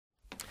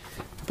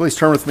Please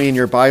turn with me in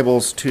your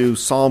Bibles to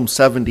Psalm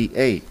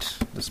 78.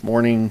 This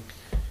morning,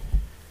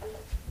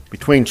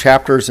 between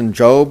chapters in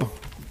Job,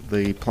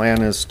 the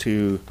plan is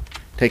to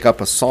take up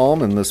a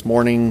psalm, and this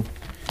morning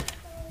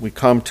we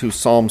come to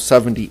Psalm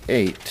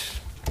 78.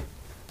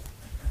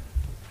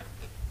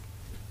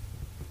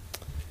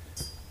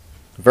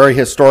 A very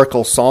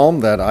historical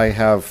psalm that I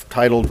have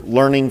titled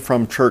Learning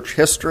from Church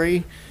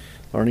History,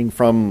 learning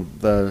from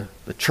the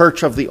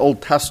church of the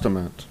Old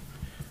Testament,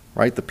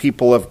 right? The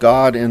people of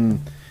God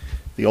in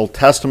the Old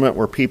Testament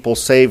were people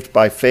saved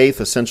by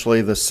faith,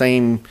 essentially the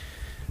same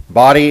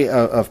body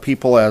of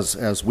people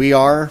as we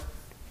are,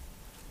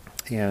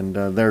 and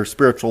their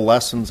spiritual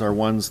lessons are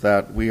ones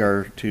that we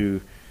are to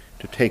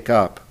take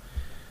up.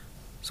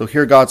 So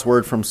hear God's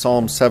word from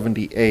Psalm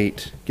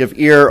 78. Give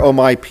ear, O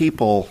my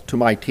people, to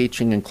my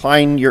teaching.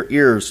 Incline your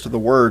ears to the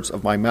words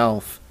of my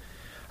mouth.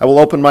 I will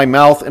open my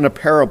mouth in a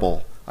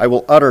parable. I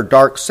will utter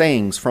dark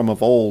sayings from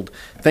of old,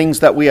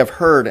 things that we have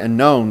heard and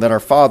known that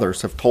our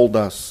fathers have told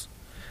us.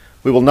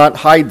 We will not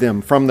hide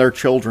them from their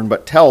children,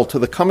 but tell to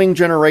the coming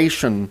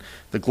generation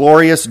the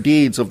glorious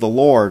deeds of the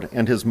Lord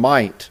and his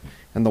might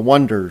and the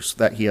wonders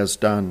that he has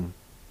done.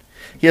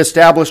 He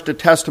established a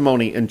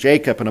testimony in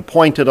Jacob and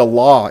appointed a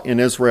law in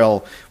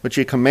Israel, which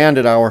he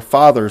commanded our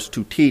fathers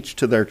to teach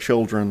to their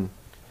children,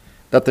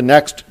 that the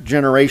next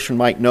generation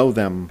might know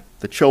them,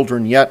 the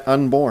children yet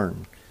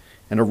unborn,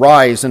 and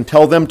arise and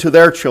tell them to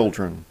their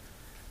children,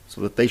 so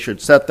that they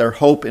should set their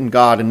hope in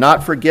God and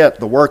not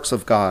forget the works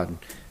of God,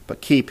 but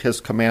keep his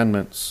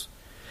commandments,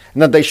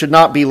 and that they should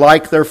not be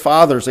like their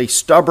fathers, a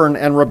stubborn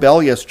and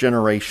rebellious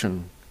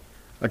generation,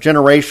 a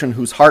generation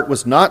whose heart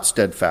was not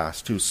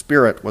steadfast, whose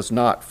spirit was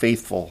not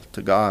faithful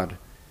to God.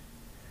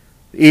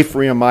 The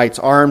Ephraimites,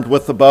 armed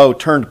with the bow,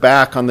 turned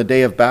back on the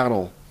day of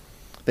battle.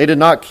 They did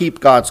not keep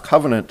God's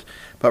covenant,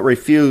 but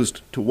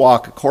refused to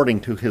walk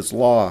according to his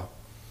law.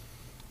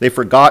 They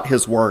forgot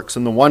his works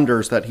and the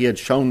wonders that he had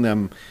shown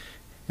them.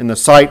 In the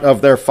sight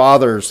of their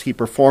fathers, he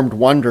performed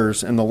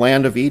wonders in the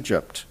land of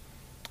Egypt,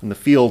 in the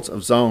fields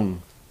of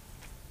Zon.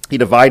 He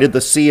divided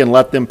the sea and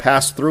let them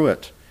pass through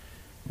it,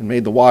 and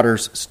made the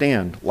waters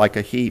stand like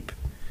a heap.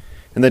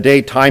 In the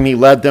daytime he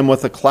led them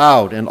with a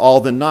cloud, and all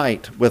the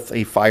night with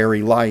a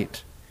fiery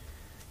light.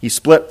 He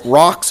split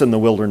rocks in the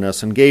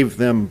wilderness and gave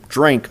them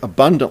drink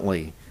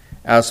abundantly,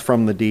 as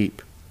from the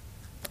deep.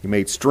 He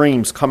made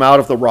streams come out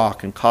of the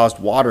rock and caused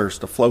waters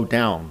to flow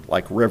down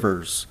like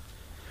rivers.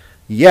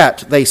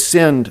 Yet they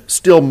sinned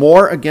still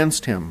more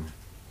against him,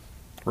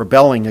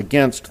 rebelling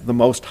against the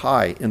Most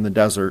High in the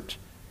desert.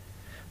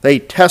 They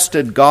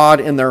tested God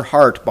in their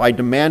heart by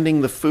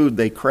demanding the food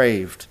they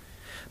craved.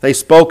 They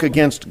spoke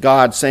against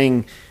God,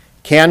 saying,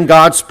 "Can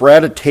God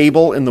spread a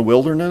table in the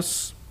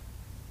wilderness?"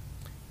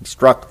 He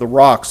struck the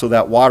rock so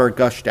that water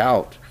gushed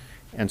out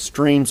and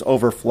streams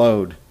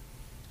overflowed.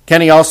 Can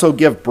he also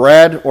give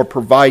bread or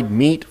provide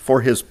meat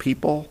for his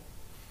people?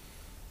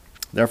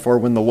 Therefore,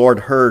 when the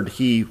Lord heard,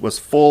 he was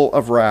full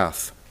of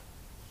wrath.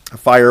 A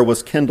fire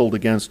was kindled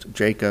against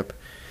Jacob.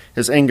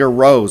 His anger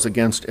rose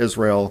against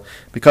Israel,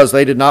 because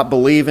they did not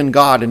believe in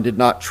God and did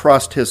not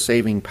trust his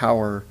saving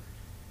power.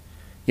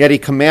 Yet he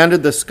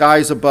commanded the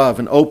skies above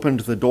and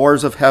opened the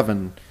doors of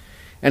heaven,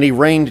 and he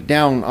rained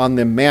down on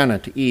them manna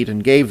to eat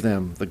and gave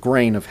them the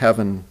grain of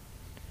heaven.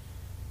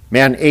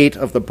 Man ate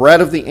of the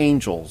bread of the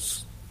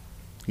angels.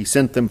 He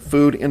sent them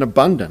food in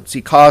abundance.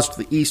 He caused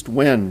the east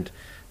wind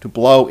to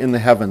blow in the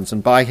heavens,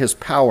 and by his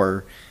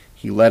power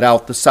he let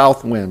out the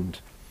south wind.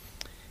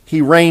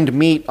 He rained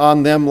meat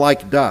on them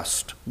like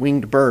dust,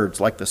 winged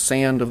birds like the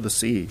sand of the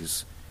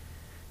seas.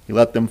 He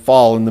let them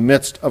fall in the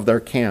midst of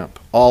their camp,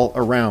 all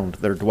around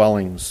their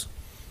dwellings.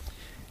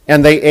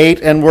 And they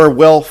ate and were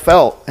well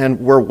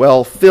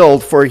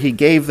filled, for he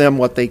gave them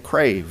what they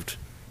craved.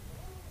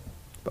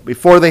 But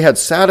before they had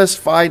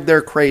satisfied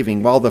their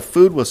craving, while the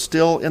food was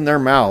still in their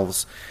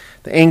mouths,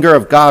 the anger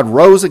of God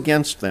rose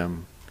against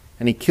them,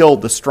 and he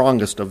killed the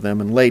strongest of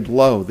them and laid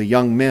low the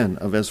young men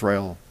of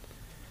Israel.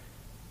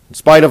 In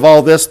spite of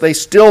all this, they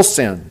still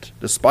sinned.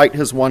 Despite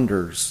his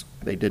wonders,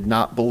 they did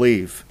not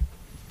believe.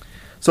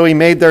 So he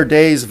made their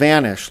days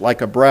vanish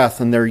like a breath,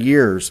 and their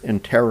years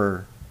in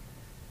terror.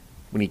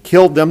 When he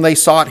killed them, they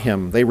sought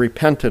him. They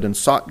repented and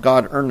sought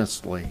God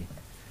earnestly.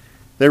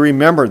 They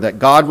remembered that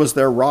God was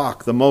their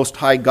rock, the Most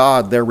High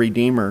God, their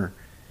Redeemer.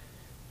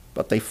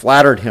 But they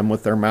flattered him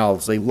with their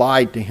mouths. They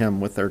lied to him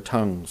with their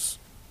tongues.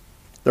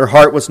 Their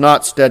heart was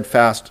not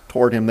steadfast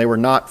toward him. They were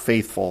not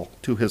faithful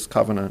to his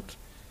covenant.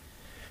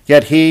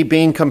 Yet he,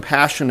 being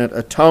compassionate,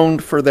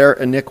 atoned for their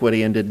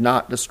iniquity and did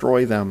not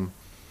destroy them.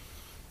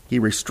 He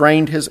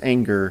restrained his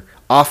anger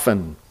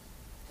often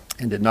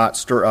and did not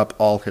stir up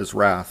all his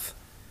wrath.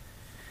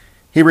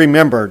 He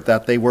remembered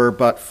that they were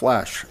but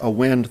flesh, a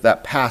wind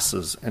that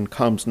passes and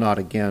comes not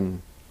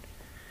again.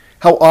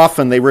 How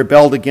often they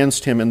rebelled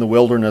against him in the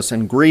wilderness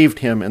and grieved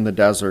him in the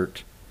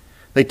desert.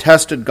 They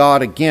tested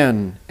God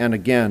again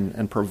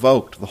and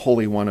provoked the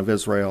Holy One of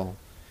Israel.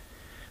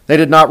 They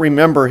did not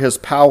remember his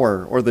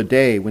power or the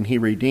day when he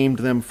redeemed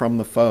them from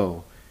the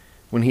foe,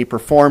 when he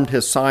performed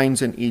his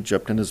signs in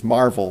Egypt and his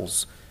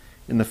marvels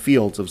in the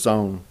fields of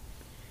Zon.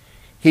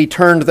 He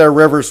turned their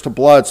rivers to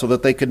blood so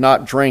that they could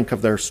not drink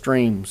of their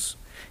streams.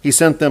 He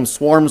sent them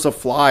swarms of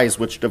flies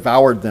which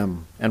devoured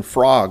them, and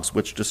frogs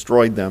which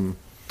destroyed them.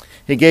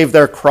 He gave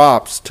their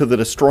crops to the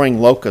destroying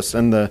locusts,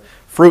 and the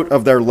fruit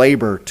of their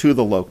labor to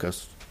the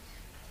locusts.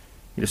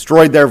 He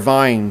destroyed their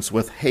vines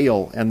with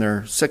hail, and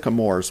their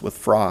sycamores with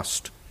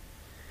frost.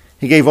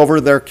 He gave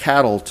over their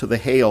cattle to the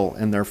hail,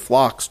 and their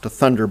flocks to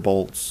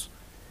thunderbolts.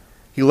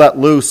 He let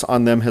loose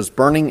on them his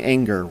burning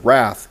anger,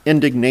 wrath,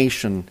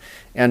 indignation,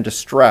 and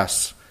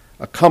distress,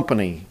 a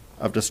company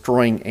of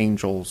destroying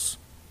angels.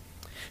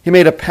 He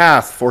made a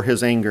path for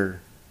his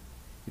anger.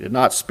 He did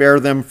not spare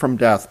them from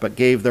death, but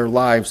gave their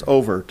lives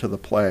over to the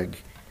plague.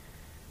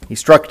 He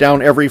struck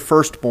down every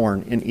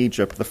firstborn in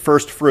Egypt, the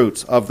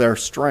firstfruits of their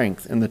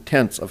strength in the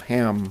tents of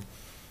Ham.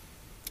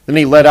 Then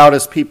he led out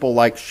his people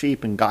like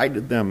sheep and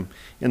guided them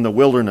in the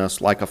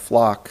wilderness like a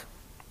flock.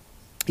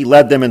 He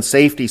led them in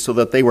safety so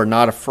that they were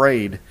not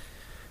afraid,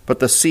 but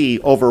the sea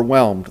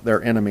overwhelmed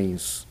their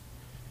enemies.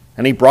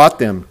 And he brought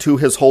them to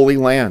his holy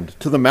land,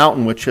 to the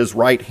mountain which his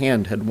right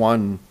hand had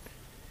won.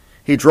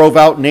 He drove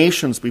out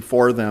nations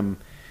before them.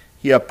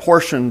 He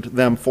apportioned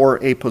them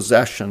for a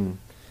possession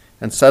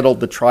and settled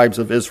the tribes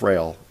of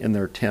Israel in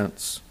their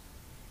tents.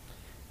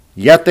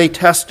 Yet they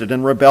tested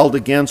and rebelled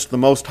against the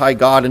Most High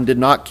God and did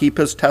not keep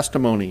his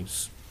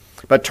testimonies,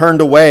 but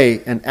turned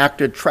away and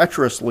acted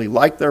treacherously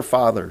like their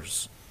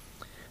fathers.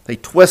 They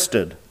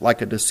twisted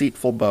like a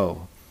deceitful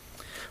bow,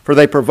 for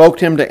they provoked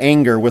him to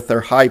anger with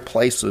their high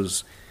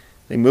places.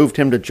 They moved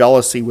him to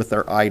jealousy with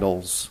their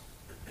idols.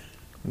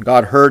 When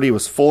God heard, he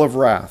was full of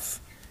wrath,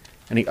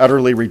 and he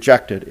utterly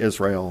rejected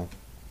Israel.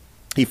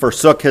 He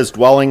forsook his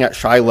dwelling at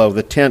Shiloh,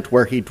 the tent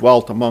where he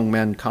dwelt among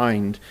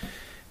mankind,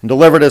 and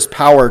delivered his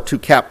power to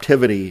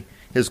captivity,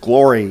 his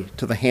glory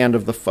to the hand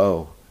of the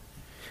foe.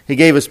 He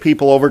gave his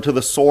people over to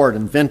the sword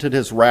and vented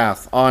his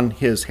wrath on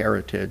his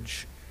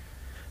heritage.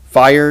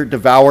 Fire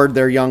devoured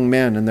their young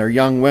men, and their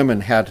young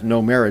women had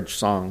no marriage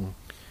song.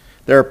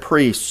 Their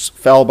priests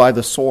fell by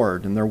the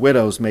sword, and their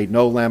widows made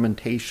no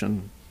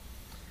lamentation.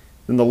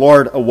 Then the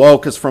Lord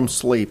awoke as from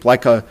sleep,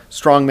 like a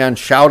strong man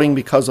shouting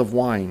because of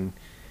wine,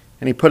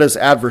 and he put his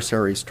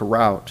adversaries to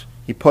rout.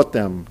 He put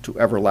them to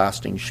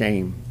everlasting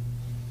shame.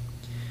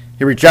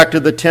 He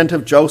rejected the tent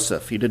of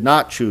Joseph. He did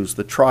not choose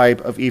the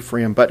tribe of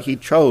Ephraim, but he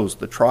chose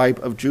the tribe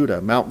of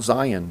Judah, Mount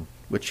Zion,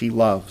 which he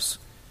loves.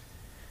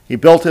 He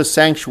built his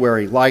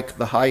sanctuary like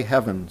the high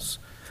heavens,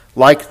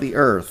 like the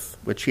earth,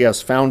 which he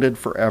has founded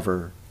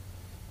forever.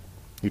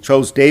 He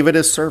chose David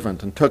his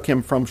servant and took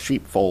him from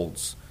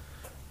sheepfolds.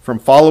 From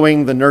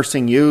following the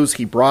nursing ewes,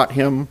 he brought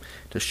him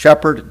to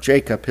shepherd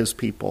Jacob his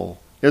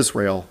people,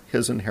 Israel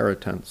his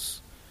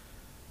inheritance.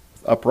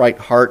 With upright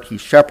heart he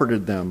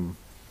shepherded them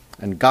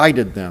and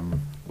guided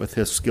them with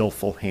his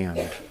skillful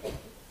hand.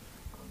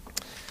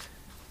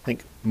 I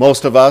think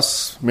most of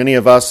us, many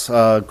of us,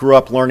 grew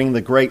up learning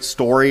the great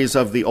stories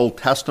of the Old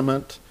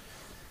Testament,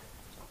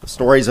 the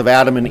stories of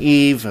Adam and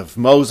Eve, of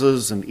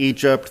Moses and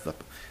Egypt,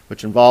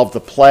 which involved the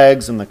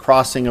plagues and the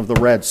crossing of the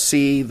Red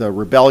Sea, the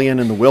rebellion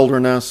in the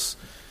wilderness.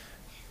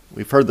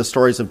 We've heard the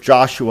stories of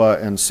Joshua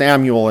and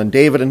Samuel and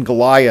David and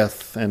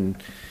Goliath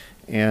and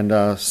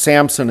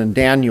Samson and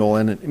Daniel.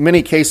 And in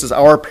many cases,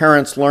 our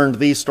parents learned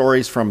these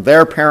stories from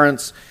their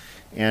parents,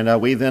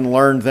 and we then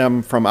learned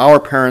them from our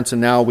parents,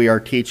 and now we are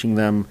teaching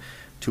them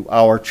to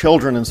our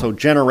children. And so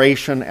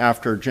generation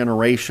after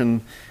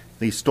generation,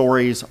 these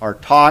stories are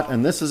taught,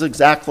 and this is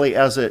exactly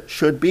as it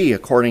should be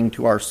according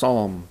to our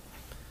psalm.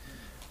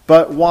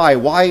 But why?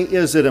 Why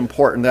is it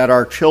important that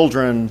our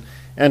children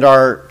and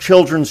our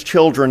children's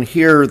children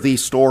hear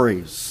these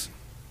stories?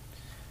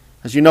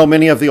 As you know,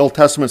 many of the Old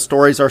Testament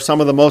stories are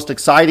some of the most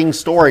exciting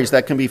stories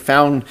that can be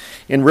found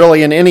in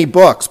any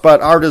books,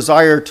 but our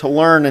desire to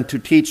learn and to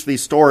teach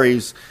these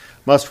stories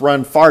must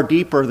run far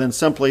deeper than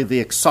simply the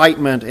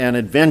excitement and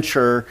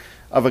adventure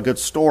of a good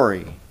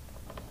story.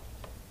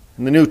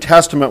 In the New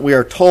Testament, we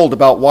are told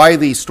about why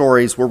these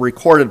stories were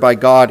recorded by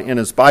God in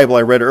his Bible.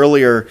 I read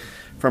earlier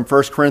from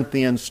 1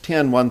 Corinthians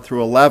 10, 1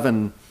 through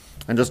 11,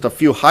 and just a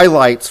few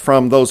highlights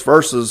from those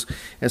verses.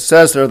 It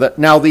says there that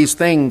now these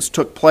things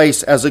took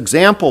place as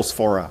examples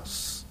for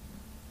us,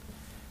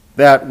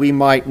 that we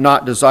might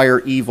not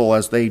desire evil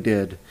as they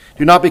did.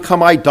 Do not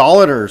become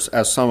idolaters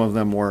as some of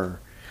them were.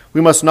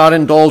 We must not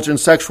indulge in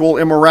sexual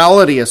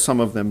immorality as some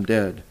of them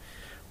did.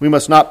 We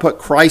must not put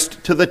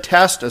Christ to the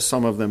test as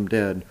some of them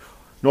did,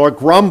 nor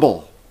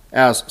grumble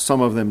as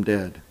some of them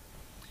did.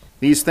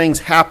 These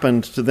things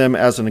happened to them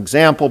as an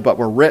example, but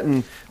were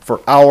written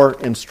for our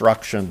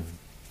instruction.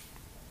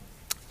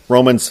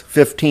 Romans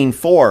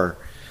 15:4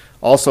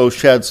 also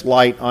sheds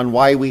light on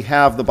why we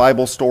have the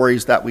Bible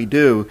stories that we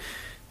do.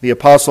 The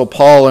Apostle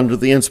Paul, under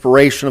the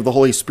inspiration of the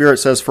Holy Spirit,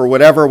 says, "For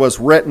whatever was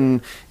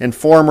written in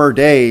former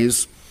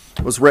days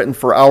was written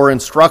for our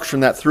instruction,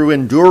 that through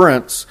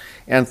endurance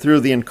and through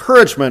the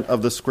encouragement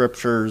of the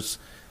Scriptures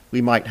we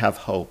might have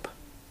hope."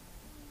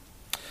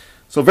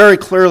 So very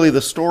clearly,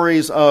 the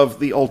stories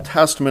of the Old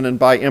Testament, and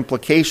by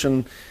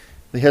implication,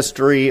 the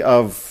history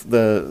of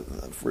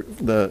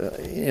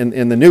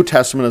in the New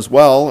Testament as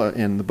well,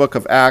 in the book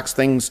of Acts,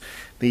 these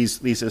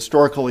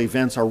historical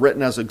events are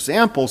written as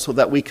examples so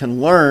that we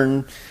can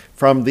learn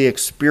from the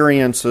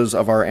experiences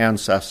of our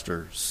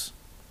ancestors.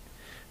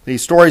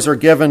 These stories are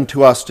given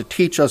to us to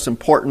teach us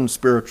important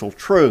spiritual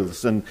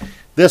truths. And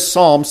this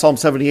psalm, Psalm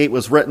 78,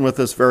 was written with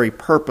this very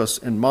purpose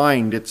in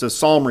mind. It's a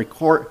psalm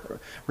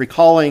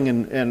recalling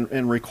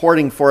and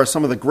recording for us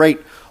some of the great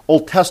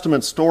Old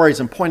Testament stories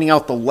and pointing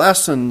out the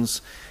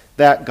lessons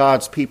that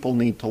God's people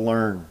need to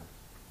learn.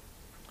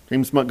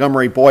 James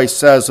Montgomery Boyce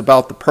says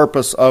about the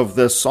purpose of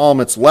this psalm,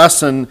 its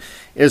lesson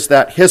is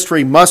that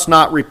history must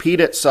not repeat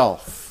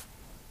itself.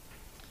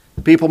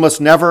 The people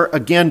must never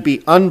again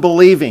be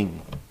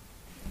unbelieving,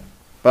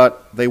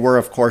 but they were,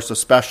 of course,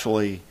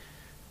 especially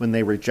when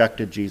they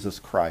rejected Jesus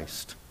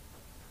Christ.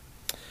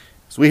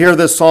 As we hear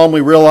this psalm,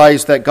 we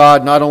realize that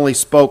God not only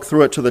spoke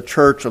through it to the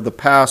church of the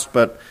past,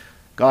 but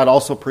God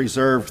also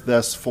preserved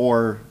this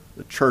for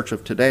the church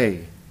of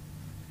today.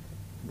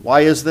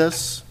 Why is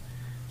this?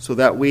 So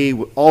that we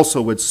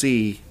also would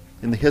see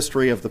in the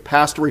history of the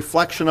past a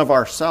reflection of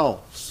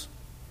ourselves.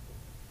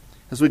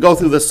 As we go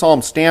through this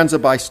psalm stanza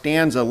by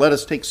stanza, let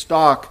us take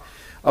stock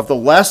of the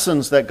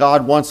lessons that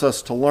God wants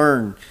us to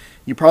learn.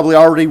 You probably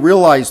already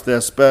realize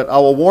this, but I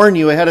will warn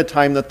you ahead of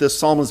time that this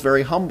psalm is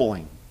very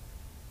humbling.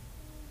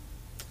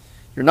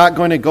 You're not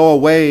going to go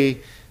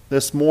away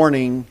this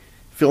morning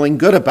feeling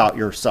good about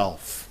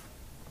yourself.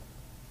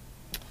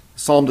 The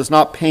psalm does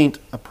not paint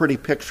a pretty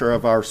picture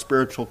of our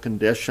spiritual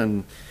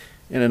condition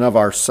in and of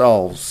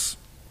ourselves,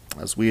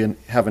 as we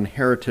have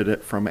inherited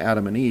it from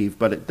Adam and Eve,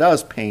 but it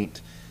does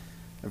paint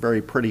a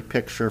very pretty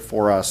picture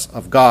for us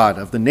of God,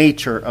 of the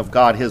nature of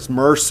God, His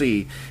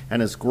mercy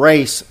and His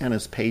grace and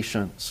His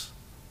patience.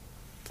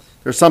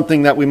 There's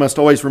something that we must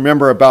always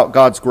remember about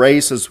God's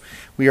grace as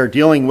we are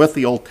dealing with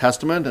the Old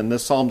Testament, and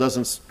this psalm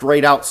doesn't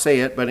straight out say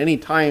it, but any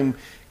time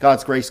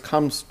God's grace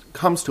comes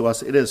to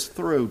us, it is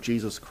through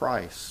Jesus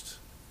Christ.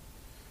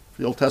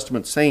 For the Old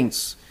Testament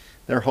saints,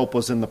 their hope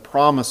was in the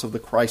promise of the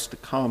Christ to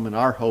come, and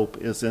our hope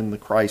is in the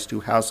Christ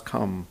who has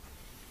come.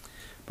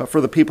 But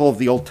for the people of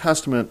the Old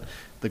Testament,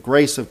 the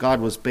grace of God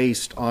was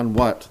based on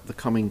what the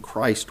coming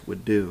Christ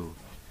would do.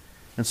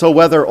 And so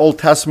whether Old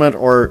Testament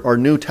or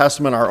New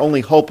Testament, our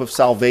only hope of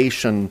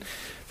salvation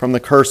from the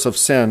curse of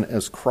sin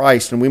is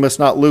Christ. And we must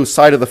not lose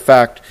sight of the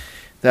fact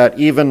that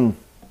even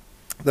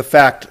the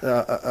fact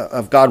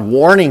of God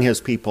warning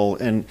His people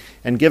and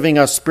giving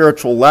us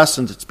spiritual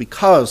lessons, it's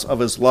because of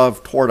His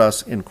love toward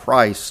us in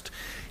Christ.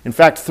 In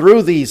fact,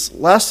 through these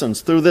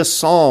lessons, through this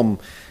psalm,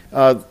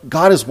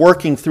 God is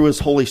working through His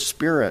Holy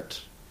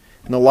Spirit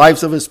in the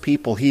lives of His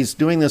people. He's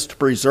doing this to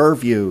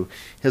preserve you,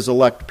 His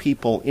elect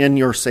people, in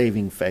your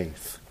saving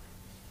faith.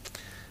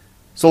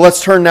 So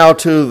let's turn now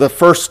to the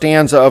first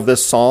stanza of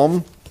this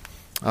psalm,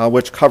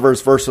 which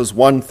covers verses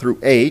 1 through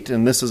 8.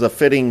 And this is a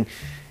fitting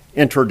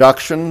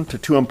introduction to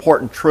two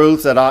important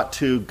truths that ought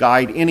to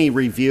guide any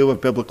review of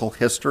biblical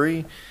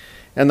history.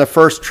 And the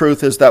first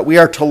truth is that we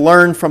are to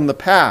learn from the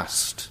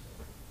past.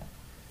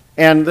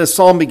 And this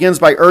psalm begins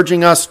by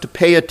urging us to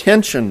pay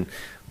attention.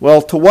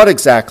 Well, to what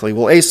exactly?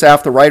 Well,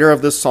 Asaph, the writer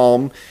of this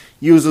psalm,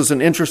 uses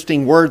an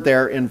interesting word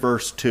there in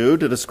verse 2.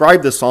 To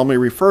describe this psalm, he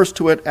refers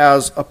to it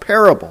as a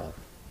parable.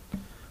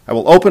 I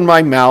will open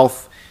my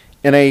mouth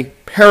in a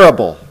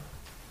parable.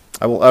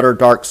 I will utter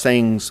dark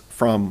sayings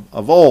from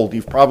of old.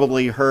 You've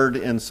probably heard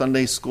in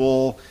Sunday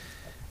school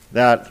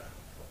that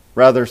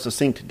rather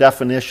succinct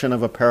definition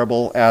of a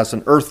parable as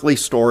an earthly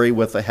story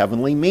with a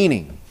heavenly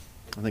meaning.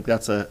 I think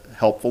that's a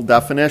helpful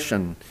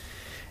definition.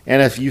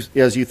 And as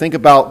you think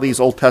about these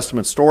Old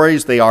Testament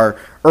stories, they are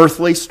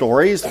earthly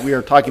stories. We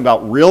are talking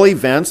about real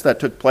events that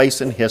took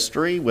place in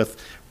history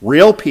with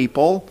real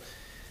people.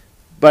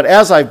 But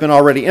as I've been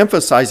already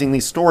emphasizing,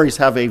 these stories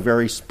have a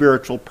very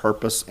spiritual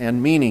purpose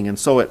and meaning. And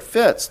so it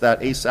fits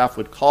that Asaph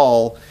would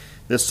call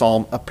this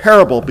psalm a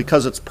parable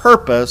because its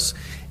purpose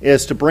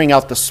is to bring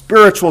out the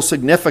spiritual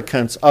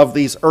significance of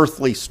these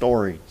earthly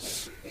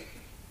stories.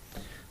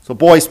 So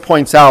Boyce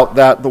points out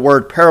that the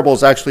word parable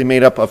is actually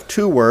made up of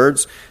two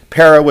words,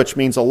 para, which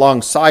means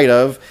alongside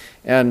of,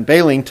 and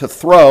bailing, to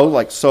throw,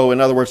 like so, in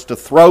other words, to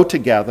throw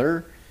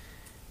together.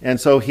 And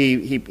so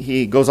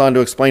he goes on to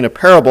explain a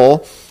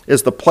parable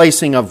is the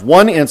placing of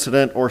one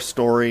incident or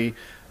story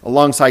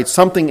alongside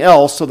something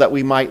else so that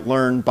we might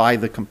learn by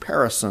the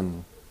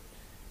comparison.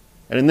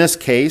 And in this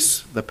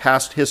case, the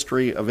past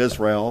history of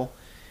Israel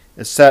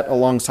is set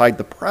alongside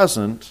the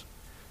present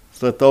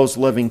so that those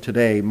living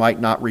today might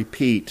not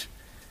repeat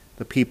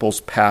the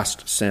people's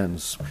past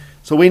sins.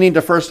 So we need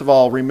to first of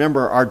all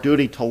remember our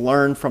duty to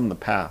learn from the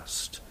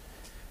past.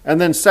 And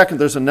then second,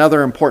 there's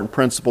another important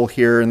principle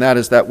here, and that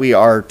is that we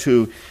are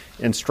to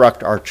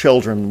instruct our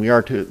children. We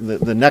are to,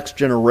 the next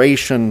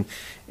generation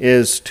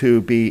is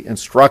to be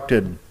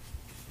instructed.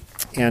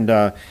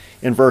 And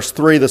in verse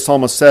 3, the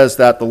psalmist says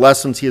that the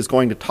lessons he is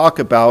going to talk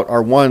about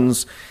are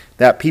ones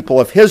that people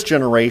of his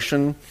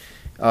generation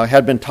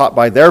had been taught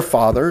by their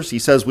fathers. He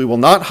says, we will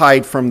not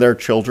hide from their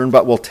children,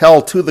 but will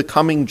tell to the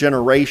coming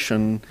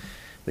generation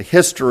the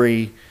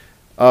history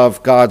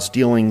of God's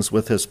dealings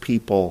with his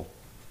people.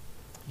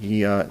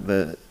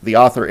 The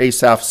author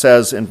Asaph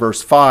says in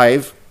verse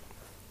 5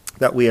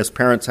 that we as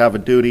parents have a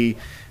duty,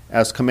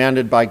 as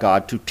commanded by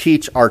God, to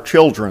teach our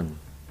children.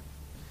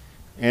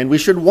 And we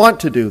should want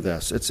to do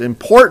this. It's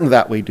important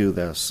that we do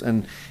this.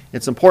 And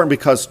it's important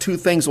because two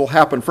things will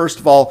happen. First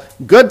of all,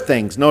 good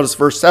things. Notice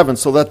verse 7,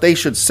 so that they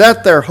should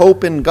set their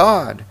hope in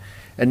God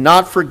and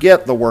not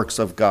forget the works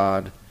of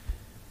God,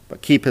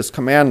 but keep his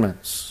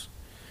commandments.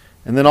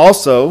 And then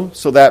also,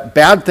 so that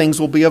bad things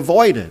will be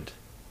avoided.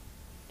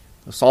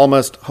 The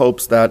psalmist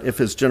hopes that if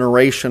his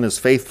generation is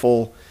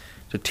faithful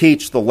to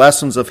teach the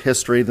lessons of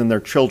history, then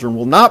their children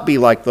will not be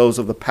like those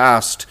of the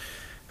past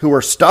who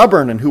were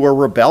stubborn and who were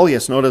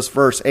rebellious. Notice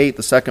verse 8,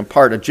 the second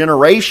part. A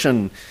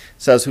generation,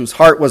 says, whose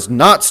heart was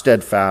not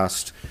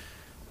steadfast,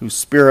 whose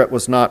spirit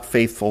was not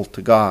faithful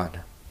to God.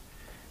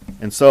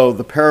 And so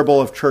the parable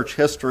of church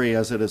history,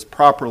 as it is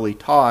properly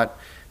taught,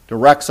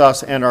 directs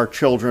us and our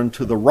children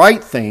to the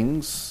right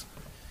things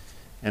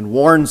and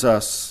warns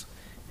us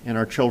and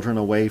our children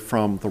away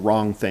from the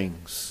wrong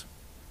things.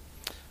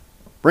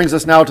 Brings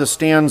us now to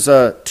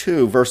stanza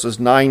 2, verses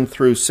 9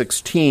 through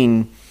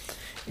 16,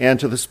 and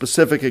to the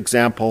specific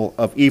example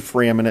of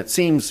Ephraim. And it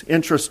seems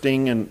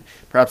interesting and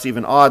perhaps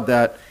even odd,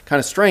 that kind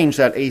of strange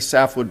that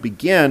Asaph would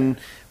begin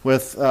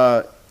with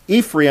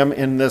Ephraim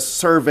in this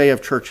survey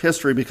of church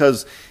history,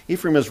 because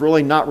Ephraim is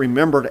really not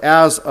remembered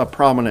as a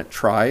prominent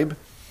tribe.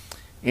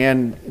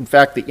 And in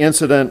fact, the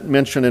incident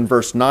mentioned in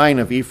verse 9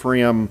 of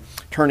Ephraim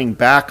turning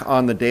back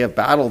on the day of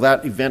battle,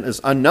 that event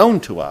is unknown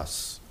to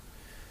us.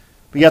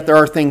 But yet there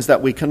are things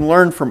that we can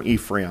learn from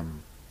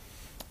Ephraim.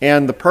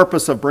 And the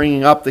purpose of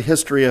bringing up the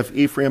history of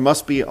Ephraim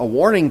must be a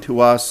warning to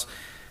us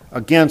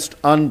against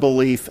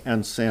unbelief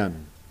and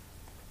sin.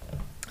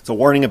 It's a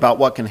warning about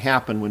what can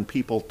happen when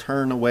people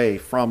turn away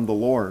from the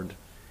Lord.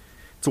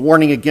 It's a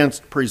warning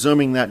against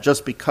presuming that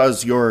just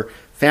because your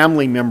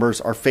family members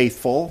are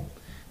faithful,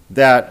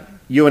 that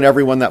you and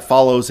everyone that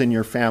follows in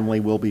your family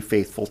will be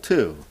faithful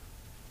too.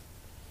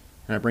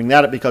 And I bring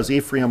that up because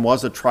Ephraim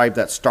was a tribe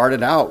that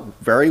started out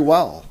very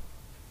well,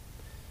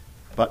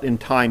 but in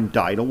time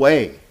died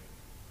away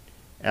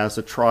as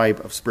a tribe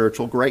of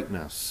spiritual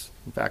greatness.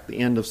 In fact, the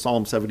end of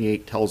Psalm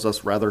 78 tells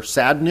us rather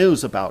sad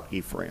news about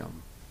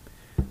Ephraim.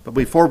 But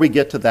before we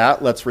get to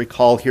that, let's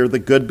recall here the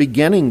good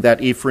beginning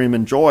that Ephraim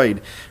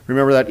enjoyed.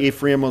 Remember that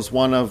Ephraim was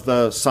one of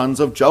the sons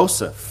of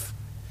Joseph.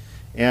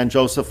 And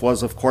Joseph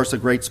was, of course, a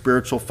great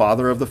spiritual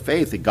father of the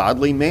faith, a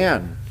godly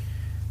man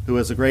who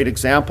is a great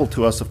example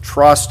to us of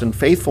trust and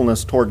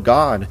faithfulness toward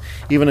God.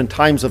 Even in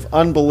times of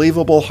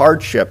unbelievable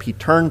hardship, he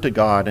turned to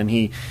God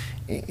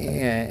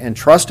and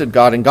trusted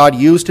God, and God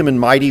used him in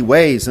mighty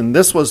ways. And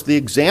this was the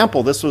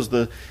example, this was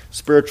the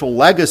spiritual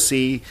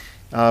legacy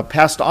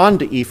passed on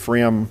to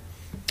Ephraim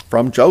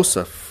from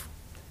Joseph.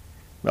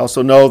 We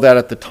also know that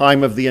at the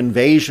time of the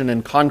invasion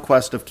and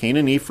conquest of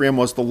Canaan, Ephraim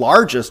was the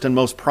largest and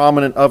most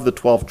prominent of the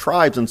 12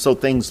 tribes, and so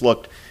things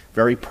looked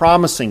very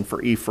promising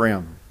for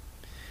Ephraim.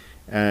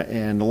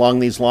 And along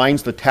these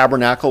lines, the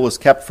tabernacle was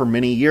kept for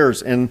many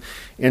years in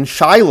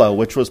Shiloh,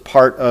 which was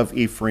part of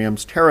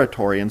Ephraim's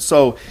territory. And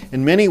so,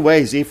 in many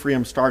ways,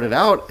 Ephraim started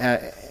out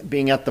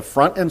being at the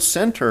front and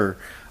center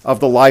of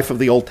the life of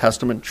the Old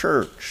Testament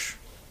church.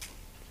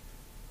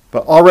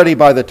 But already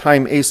by the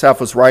time Asaph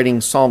was writing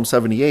Psalm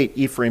 78,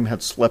 Ephraim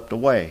had slipped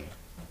away.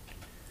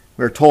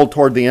 We are told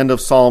toward the end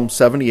of Psalm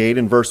 78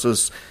 in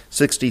verses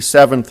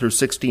 67 through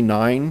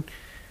 69,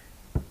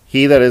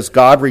 he, that is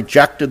God,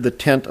 rejected the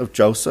tent of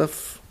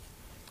Joseph.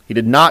 He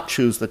did not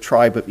choose the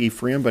tribe of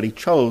Ephraim, but he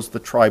chose the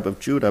tribe of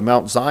Judah,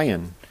 Mount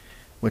Zion,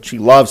 which he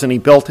loves, and he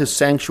built his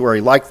sanctuary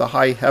like the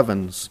high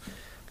heavens,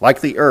 like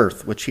the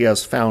earth, which he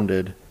has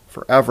founded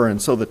forever. And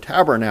so the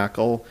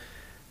tabernacle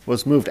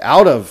was moved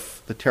out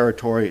of the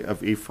territory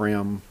of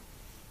Ephraim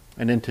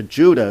and into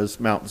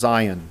Judah's Mount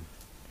Zion.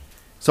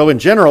 So in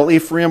general,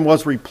 Ephraim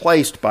was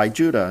replaced by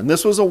Judah. And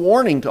this was a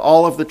warning to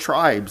all of the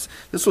tribes.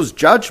 This was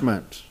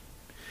judgment.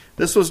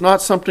 This was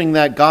not something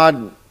that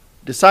God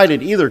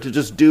decided either to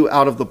just do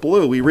out of the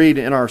blue. We read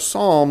in our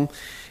psalm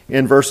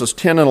in verses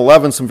 10 and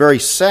 11 some very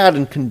sad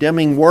and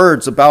condemning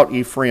words about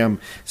Ephraim.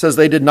 It says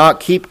they did not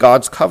keep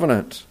God's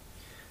covenant,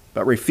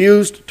 but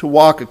refused to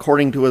walk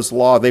according to his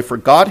law. They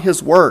forgot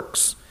his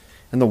works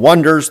and the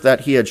wonders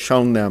that he had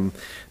shown them.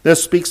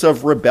 This speaks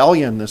of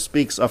rebellion. This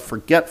speaks of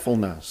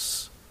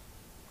forgetfulness.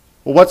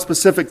 Well, what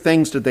specific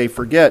things did they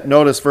forget?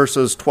 Notice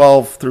verses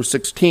 12 through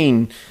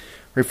 16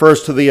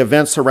 refers to the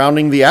events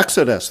surrounding the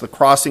Exodus, the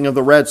crossing of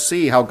the Red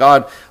Sea, how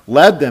God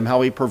led them,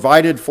 how he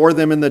provided for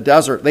them in the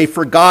desert. They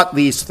forgot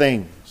these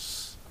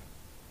things.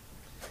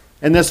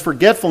 And this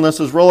forgetfulness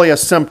is really a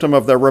symptom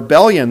of their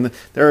rebellion.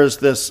 There is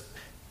this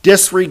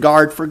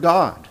disregard for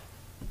God.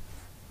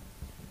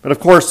 But of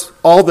course,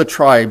 all the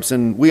tribes,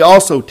 and we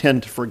also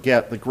tend to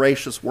forget the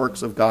gracious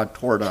works of God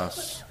toward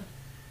us.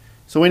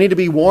 So we need to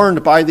be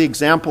warned by the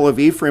example of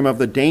Ephraim of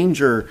the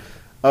danger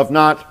of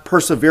not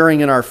persevering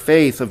in our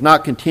faith, of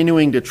not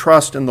continuing to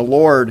trust in the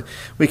Lord.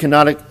 We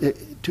cannot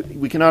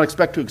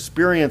expect to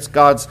experience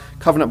God's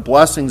covenant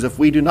blessings if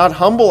we do not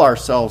humble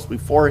ourselves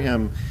before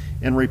him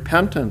in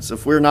repentance,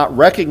 if we're not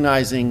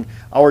recognizing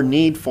our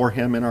need for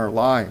him in our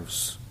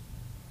lives.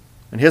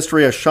 And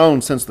history has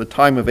shown since the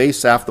time of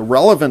Asaph the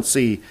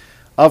relevancy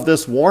of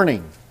this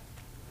warning.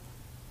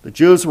 The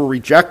Jews were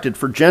rejected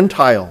for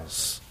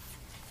Gentiles.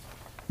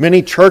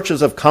 Many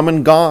churches have come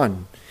and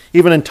gone.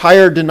 Even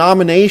entire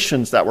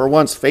denominations that were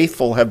once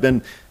faithful have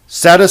been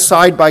set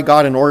aside by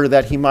God in order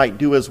that he might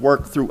do his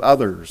work through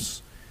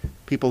others,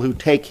 people who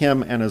take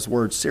him and his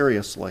word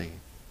seriously.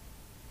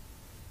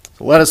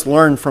 So let us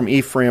learn from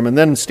Ephraim. And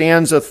then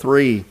stanza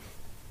 3,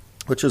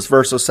 which is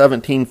verses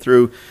 17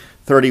 through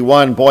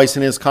 31. Boyce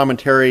in his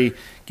commentary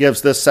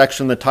gives this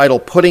section the title,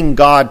 Putting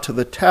God to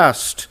the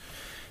Test.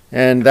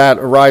 And that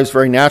arrives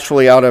very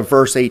naturally out of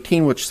verse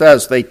 18, which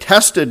says, they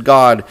tested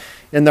God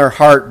in their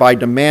heart by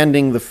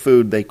demanding the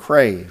food they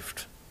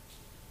craved.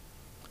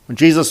 When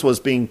Jesus was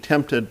being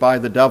tempted by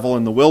the devil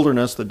in the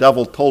wilderness, the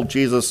devil told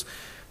Jesus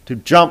to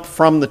jump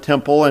from the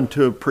temple and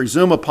to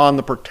presume upon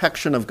the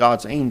protection of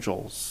God's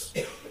angels.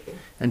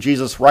 And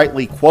Jesus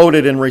rightly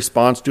quoted in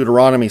response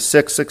Deuteronomy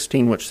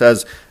 6:16, which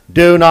says,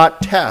 do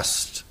not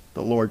test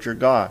the Lord your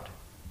God.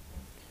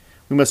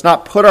 We must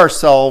not put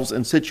ourselves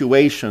in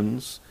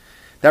situations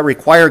that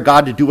require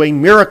God to do a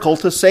miracle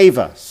to save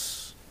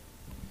us.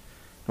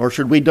 Nor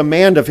should we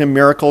demand of him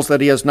miracles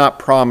that he has not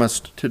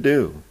promised to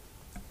do.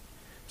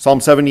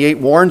 Psalm 78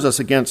 warns us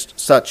against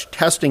such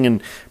testing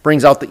and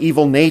brings out the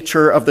evil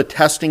nature of the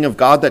testing of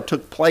God that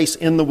took place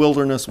in the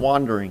wilderness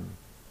wandering.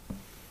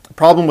 The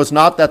problem was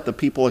not that the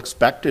people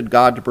expected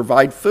God to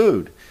provide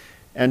food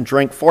and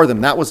drink for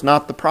them. That was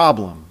not the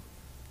problem.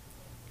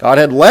 God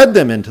had led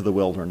them into the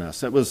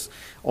wilderness. It was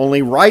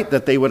only right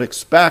that they would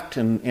expect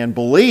and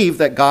believe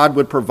that God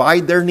would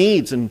provide their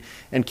needs and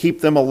keep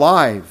them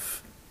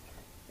alive.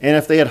 And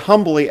if they had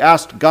humbly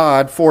asked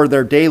God for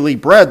their daily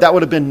bread, that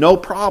would have been no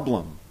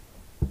problem.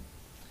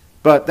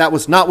 But that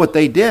was not what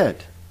they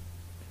did.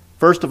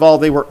 First of all,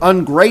 they were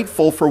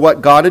ungrateful for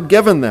what God had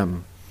given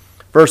them.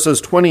 Verses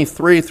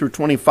 23 through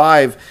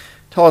 25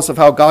 tell us of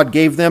how God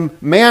gave them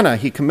manna.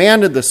 He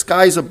commanded the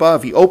skies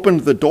above. He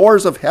opened the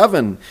doors of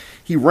heaven.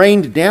 He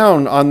rained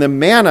down on them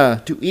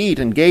manna to eat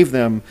and gave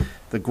them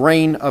the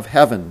grain of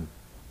heaven.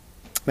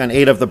 And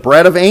ate of the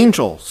bread of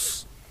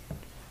angels.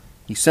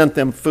 He sent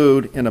them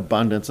food in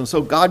abundance. And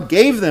so God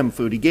gave them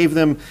food. He gave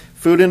them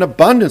food in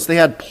abundance. They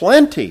had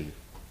plenty.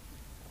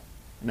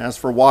 And as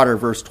for water,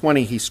 verse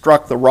 20, he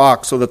struck the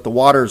rock so that the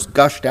waters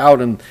gushed out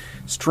and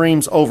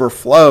streams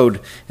overflowed.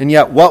 And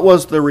yet, what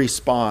was the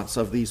response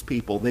of these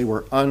people? They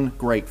were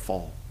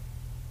ungrateful.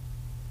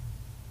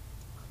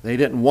 They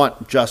didn't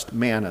want just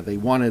manna. They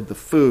wanted the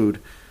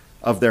food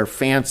of their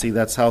fancy.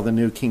 That's how the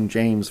New King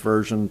James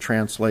Version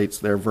translates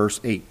their verse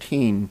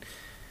 18.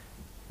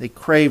 They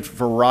craved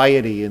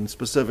variety, and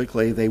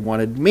specifically, they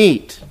wanted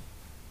meat.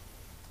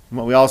 And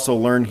what we also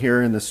learn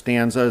here in the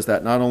stanza is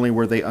that not only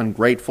were they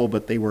ungrateful,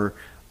 but they were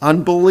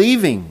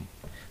unbelieving.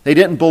 They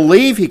didn't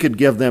believe he could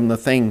give them the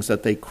things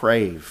that they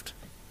craved.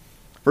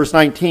 Verse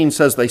 19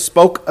 says they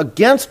spoke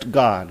against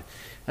God,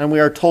 and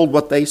we are told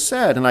what they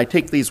said. And I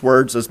take these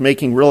words as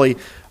making really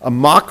a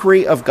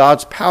mockery of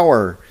God's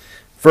power.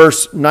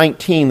 Verse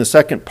 19, the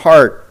second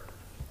part,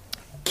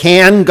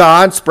 can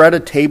God spread a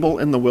table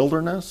in the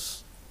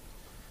wilderness?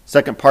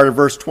 Second part of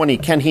verse 20,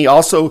 can he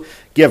also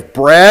give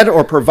bread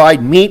or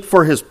provide meat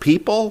for his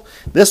people?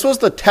 This was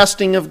the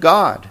testing of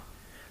God,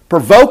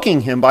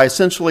 provoking him by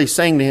essentially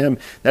saying to him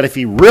that if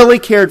he really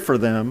cared for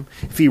them,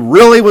 if he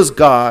really was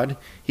God,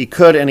 he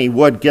could and he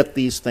would get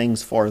these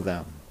things for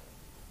them.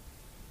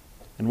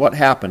 And what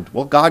happened?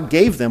 Well, God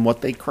gave them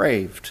what they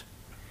craved.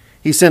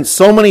 He sent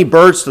so many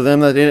birds to them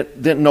that they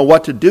didn't know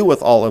what to do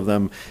with all of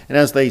them. And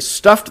as they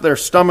stuffed their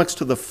stomachs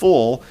to the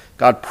full,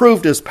 God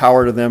proved his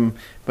power to them,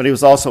 but he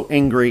was also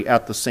angry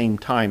at the same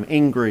time.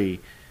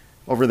 Angry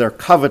over their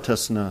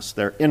covetousness,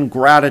 their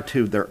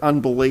ingratitude, their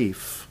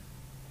unbelief.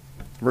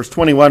 Verse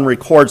 21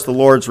 records the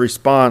Lord's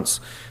response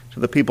to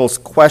the people's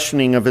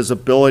questioning of his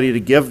ability to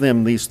give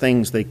them these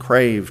things they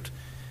craved.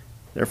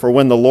 Therefore,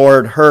 when the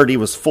Lord heard, he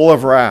was full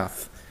of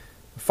wrath.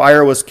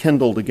 Fire was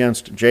kindled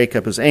against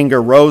Jacob. His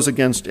anger rose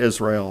against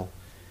Israel.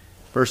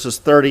 Verses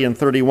 30 and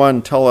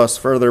 31 tell us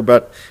further,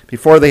 but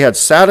before they had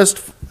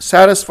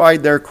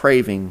satisfied their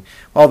craving,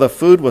 while the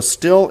food was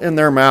still in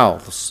their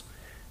mouths,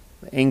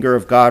 the anger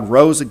of God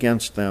rose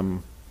against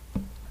them,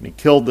 and he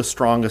killed the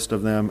strongest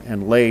of them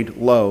and laid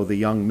low the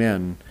young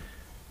men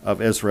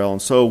of Israel.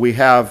 And so we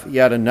have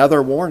yet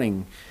another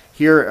warning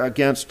here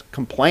against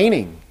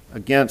complaining,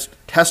 against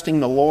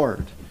testing the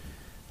Lord,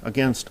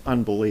 against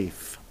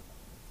unbelief.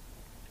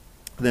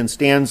 Then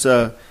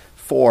stanza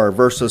 4,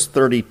 verses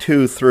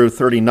 32 through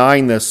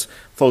 39, this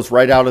flows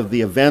right out of the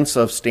events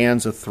of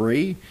stanza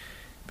 3,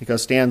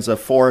 because stanza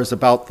 4 is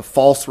about the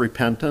false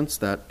repentance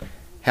that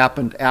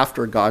happened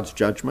after God's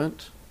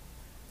judgment.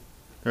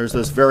 There's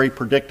this very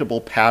predictable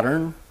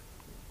pattern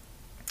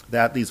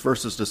that these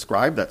verses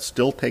describe that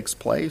still takes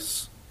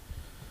place.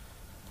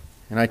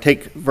 And I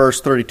take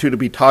verse 32 to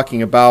be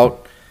talking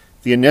about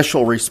the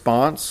initial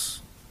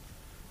response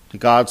to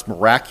God's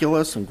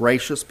miraculous and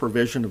gracious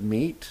provision of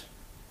meat.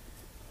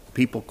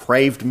 People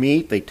craved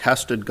meat. They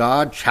tested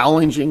God,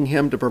 challenging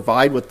him to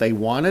provide what they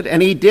wanted,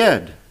 and he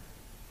did.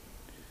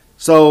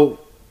 So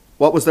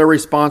what was their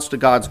response to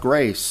God's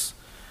grace?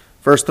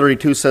 Verse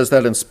 32 says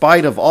that in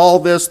spite of all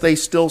this, they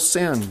still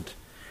sinned.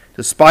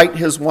 Despite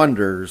his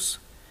wonders,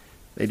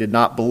 they did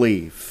not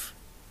believe.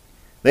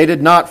 They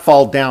did not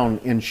fall down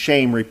in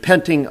shame,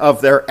 repenting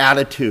of their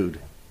attitude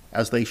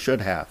as they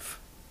should have.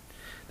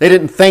 They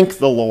didn't thank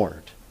the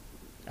Lord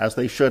as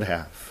they should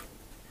have.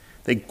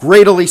 They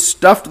greedily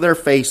stuffed their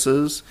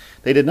faces.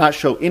 They did not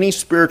show any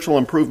spiritual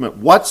improvement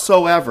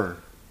whatsoever.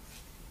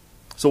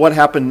 So what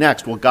happened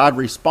next? Well, God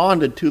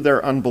responded to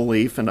their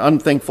unbelief and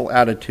unthankful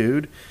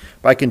attitude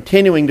by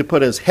continuing to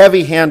put his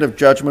heavy hand of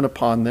judgment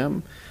upon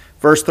them.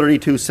 Verse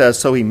 32 says,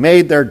 so he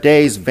made their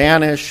days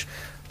vanish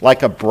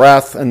like a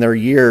breath and their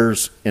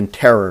years in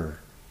terror.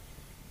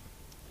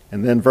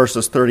 And then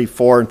verses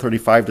 34 and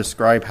 35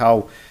 describe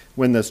how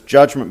when this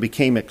judgment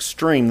became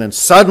extreme, then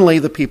suddenly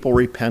the people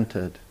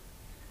repented.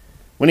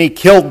 When he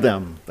killed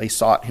them, they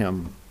sought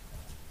him.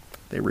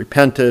 They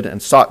repented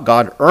and sought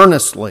God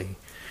earnestly.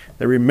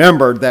 They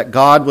remembered that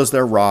God was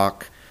their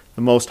rock,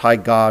 the Most High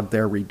God,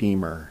 their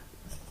Redeemer.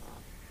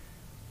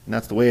 And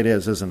that's the way it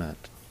is, isn't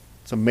it?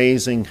 It's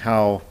amazing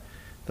how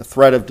the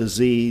threat of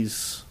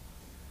disease,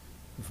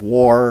 of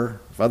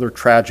war, of other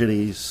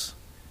tragedies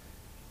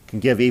can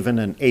give even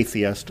an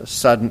atheist a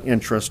sudden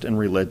interest in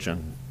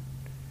religion.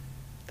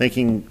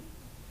 Thinking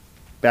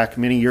back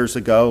many years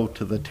ago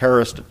to the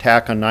terrorist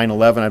attack on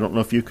 9/11, I don't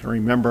know if you can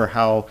remember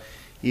how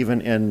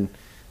even in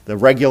the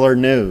regular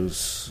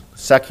news,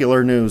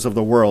 secular news of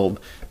the world,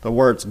 the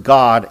words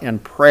God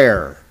and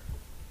prayer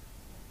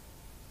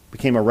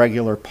became a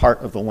regular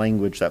part of the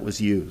language that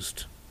was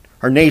used.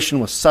 Our nation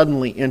was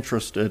suddenly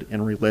interested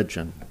in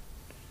religion.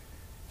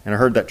 And I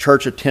heard that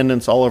church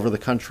attendance all over the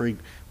country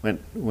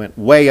went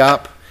way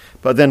up.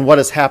 But then what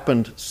has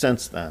happened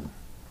since then?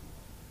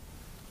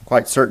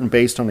 Quite certain,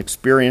 based on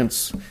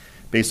experience,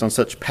 based on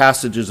such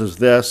passages as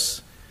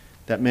this,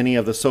 that many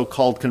of the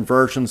so-called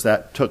conversions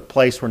that took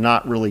place were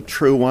not really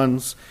true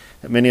ones,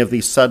 that many of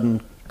these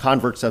sudden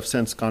converts have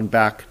since gone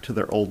back to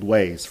their old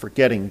ways,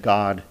 forgetting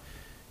God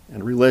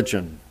and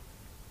religion.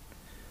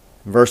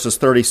 Verses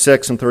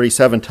 36 and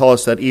 37 tell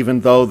us that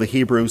even though the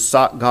Hebrews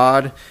sought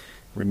God,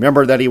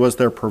 remember that he was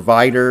their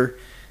provider,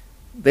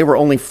 they were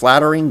only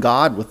flattering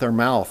God with their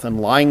mouth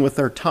and lying with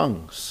their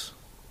tongues.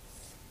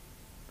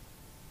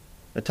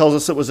 It tells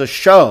us it was a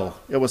show.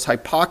 It was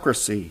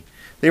hypocrisy.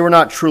 They were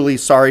not truly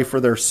sorry for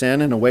their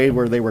sin in a way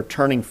where they were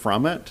turning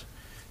from it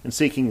and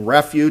seeking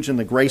refuge in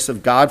the grace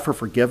of God for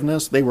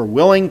forgiveness. They were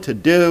willing to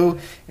do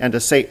and to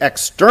say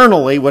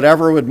externally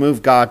whatever would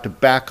move God to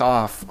back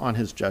off on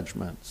his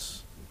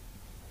judgments.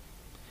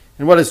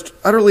 And what is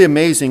utterly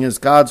amazing is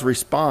God's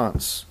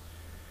response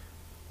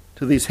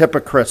to these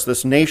hypocrites,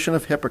 this nation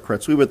of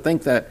hypocrites. We would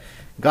think that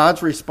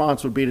God's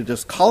response would be to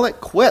just call it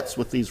quits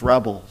with these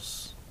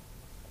rebels.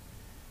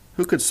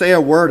 Who could say a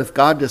word if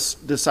God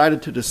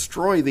decided to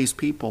destroy these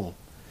people?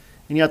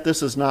 And yet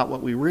this is not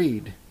what we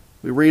read.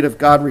 We read of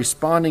God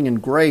responding in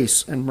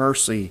grace and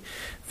mercy.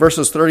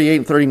 Verses 38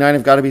 and 39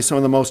 have got to be some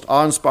of the most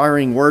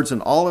awe-inspiring words in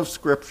all of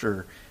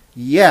Scripture.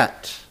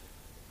 Yet,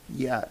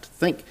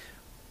 think,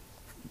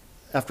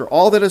 after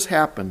all that has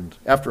happened,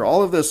 after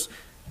all of this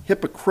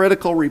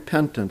hypocritical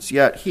repentance,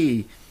 yet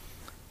he,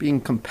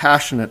 being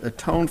compassionate,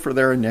 atoned for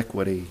their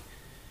iniquity,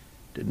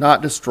 did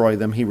not destroy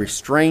them. He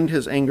restrained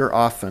his anger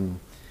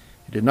often.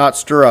 He did not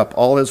stir up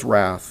all his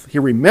wrath. He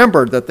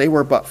remembered that they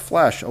were but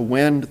flesh, a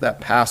wind that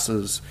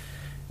passes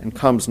and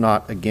comes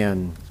not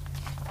again.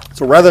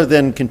 So rather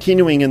than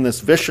continuing in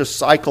this vicious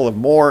cycle of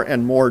more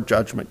and more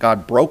judgment,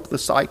 God broke the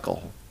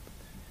cycle.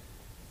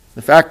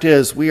 The fact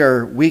is, we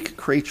are weak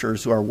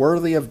creatures who are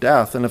worthy of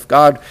death, and if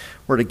God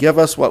were to give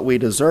us what we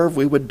deserve,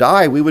 we would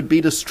die. We would be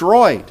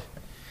destroyed.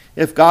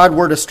 If God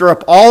were to stir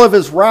up all of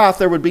his wrath,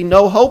 there would be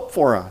no hope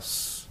for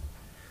us.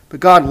 But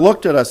God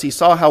looked at us. He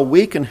saw how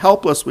weak and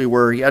helpless we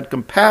were. He had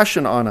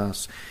compassion on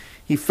us.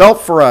 He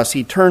felt for us.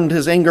 He turned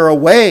his anger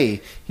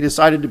away. He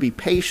decided to be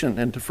patient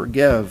and to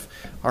forgive.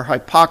 Our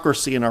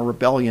hypocrisy and our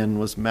rebellion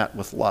was met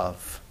with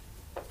love.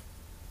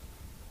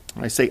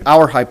 I say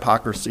our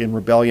hypocrisy and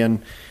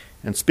rebellion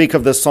and speak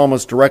of this psalm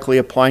as directly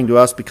applying to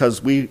us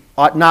because we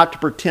ought not to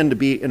pretend to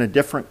be in a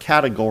different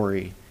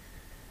category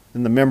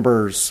than the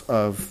members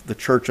of the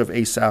church of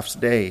Asaph's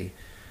day.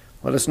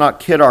 Let us not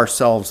kid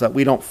ourselves that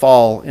we don't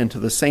fall into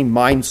the same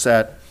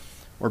mindset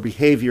or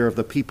behavior of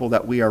the people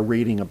that we are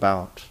reading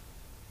about.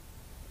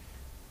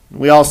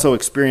 We also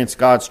experience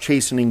God's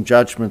chastening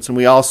judgments, and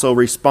we also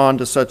respond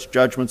to such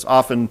judgments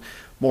often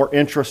more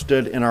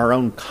interested in our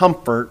own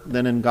comfort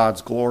than in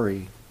God's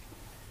glory.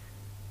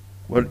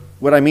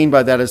 What I mean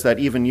by that is that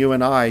even you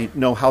and I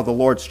know how the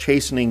Lord's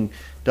chastening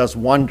does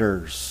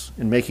wonders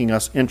in making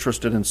us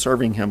interested in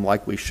serving him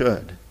like we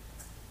should.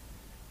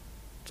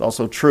 It's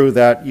also true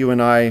that you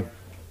and I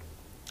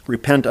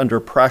repent under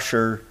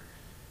pressure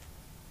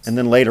and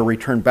then later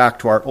return back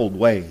to our old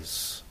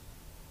ways.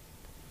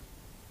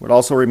 What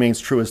also remains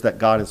true is that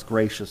God is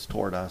gracious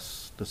toward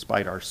us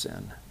despite our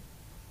sin.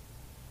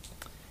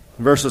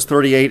 In verses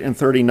 38 and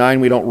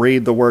 39, we don't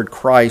read the word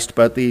Christ,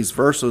 but these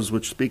verses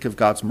which speak of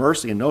God's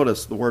mercy, and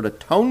notice the word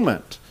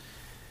atonement.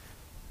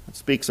 It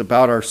speaks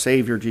about our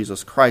Savior,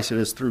 Jesus Christ. It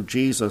is through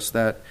Jesus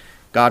that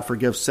God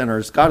forgives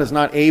sinners. God is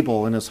not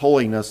able in his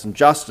holiness and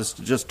justice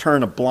to just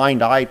turn a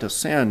blind eye to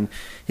sin.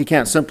 He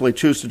can't simply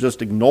choose to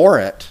just ignore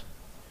it.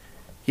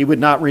 He would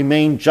not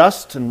remain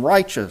just and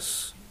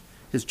righteous.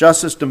 His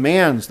justice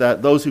demands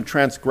that those who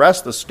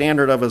transgress the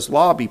standard of his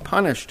law be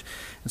punished.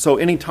 And so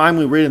anytime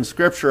we read in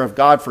Scripture of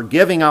God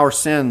forgiving our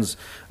sins,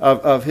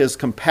 of his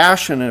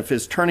compassion, and of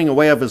his turning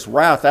away of his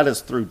wrath, that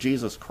is through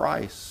Jesus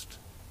Christ.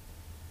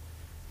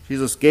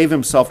 Jesus gave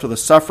himself to the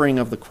suffering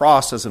of the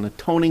cross as an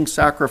atoning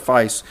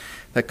sacrifice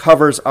that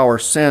covers our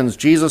sins.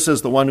 Jesus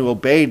is the one who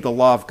obeyed the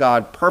law of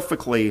God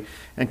perfectly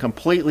and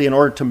completely in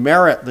order to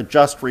merit the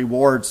just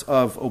rewards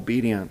of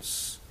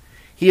obedience.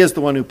 He is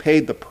the one who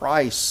paid the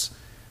price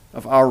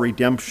of our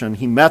redemption.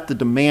 He met the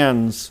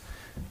demands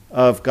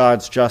of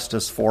God's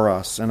justice for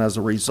us. And as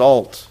a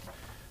result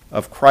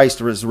of Christ,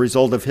 as a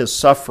result of his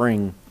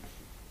suffering,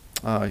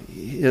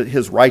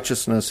 his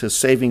righteousness, his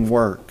saving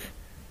work,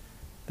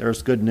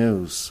 there's good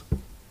news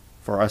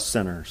for us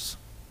sinners.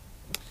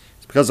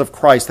 It's because of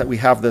Christ that we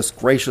have this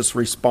gracious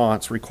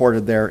response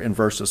recorded there in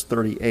verses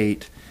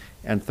 38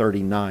 and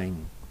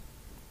 39.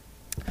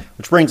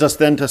 Which brings us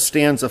then to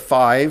stanza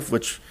 5,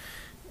 which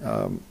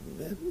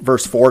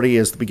verse 40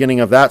 is the beginning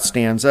of that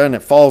stanza, and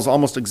it falls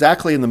almost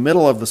exactly in the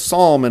middle of the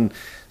psalm. And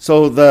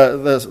so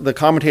the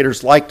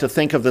commentators like to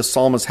think of this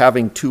psalm as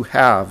having two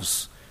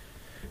halves.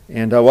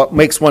 And what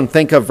makes one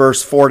think of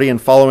verse 40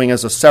 and following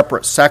as a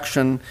separate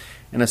section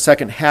in a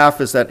second half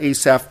is that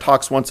Asaph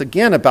talks once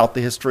again about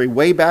the history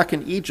way back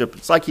in Egypt.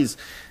 It's like he's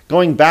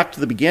going back to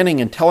the beginning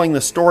and telling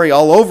the story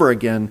all over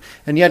again,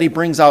 and yet he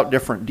brings out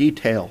different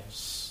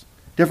details,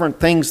 different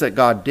things that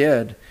God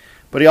did.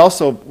 But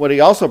what he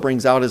also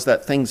brings out is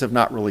that things have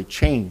not really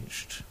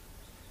changed.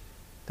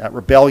 That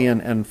rebellion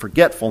and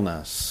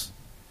forgetfulness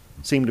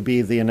seem to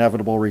be the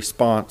inevitable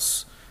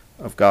response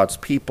of God's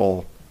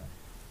people.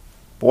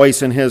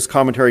 Boyce, in his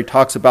commentary,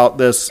 talks about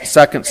this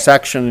second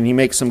section, and he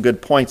makes some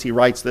good points. He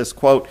writes this,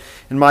 quote,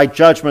 "In my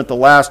judgment, the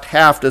last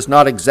half does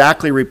not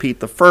exactly repeat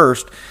the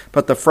first,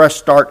 but the fresh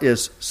start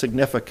is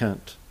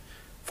significant.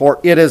 For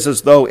it is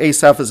as though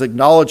Asaph is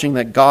acknowledging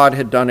that God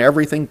had done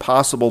everything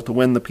possible to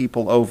win the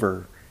people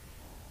over.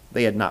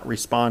 They had not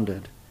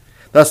responded.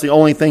 Thus, the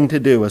only thing to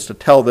do is to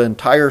tell the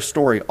entire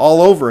story all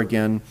over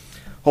again,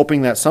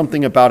 hoping that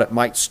something about it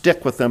might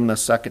stick with them the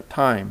second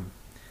time.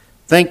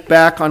 Think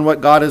back on what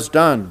God has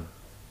done.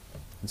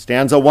 In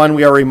stanza 1,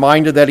 we are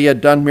reminded that he had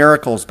done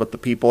miracles, but the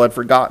people had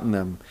forgotten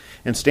them.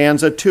 In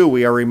stanza 2,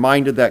 we are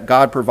reminded that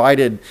God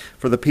provided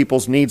for the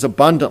people's needs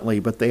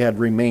abundantly, but they had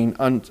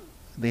remained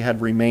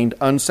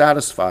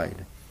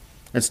unsatisfied.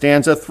 In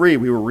stanza 3,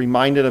 we were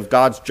reminded of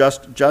God's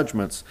just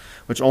judgments,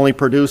 which only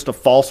produced a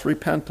false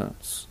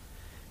repentance.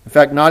 In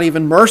fact, not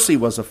even mercy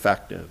was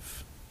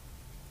effective.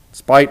 In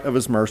spite of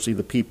his mercy,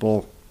 the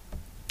people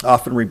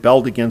often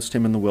rebelled against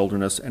him in the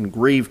wilderness and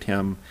grieved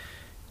him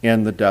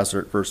in the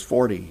desert. Verse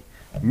 40.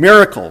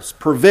 Miracles,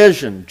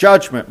 provision,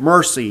 judgment,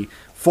 mercy,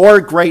 4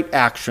 great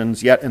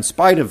actions, yet in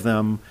spite of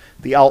them,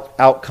 the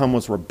outcome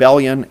was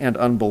rebellion and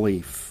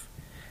unbelief.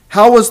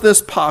 How was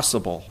this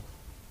possible?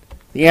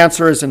 The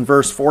answer is in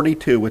verse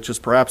 42, which is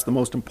perhaps the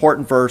most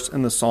important verse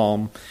in the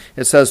psalm.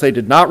 It says, they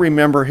did not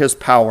remember his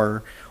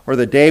power or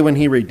the day when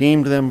he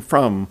redeemed them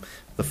from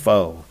the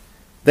foe.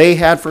 They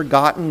had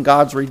forgotten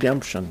God's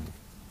redemption.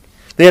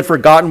 They had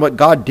forgotten what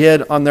God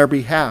did on their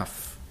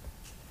behalf.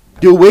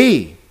 Do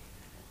we?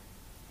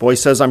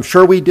 Boyce says, I'm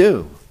sure we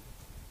do,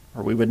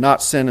 or we would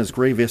not sin as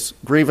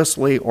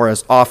grievously or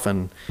as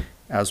often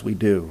as we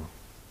do.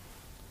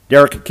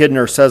 Derek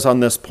Kidner says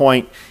on this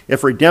point,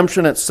 if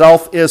redemption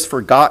itself is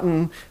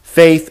forgotten,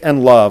 faith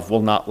and love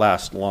will not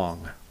last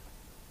long.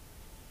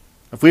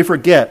 If we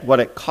forget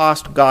what it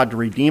cost God to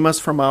redeem us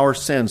from our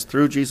sins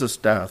through Jesus'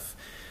 death,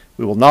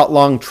 we will not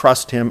long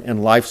trust him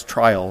in life's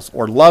trials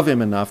or love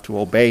him enough to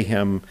obey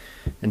him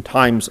in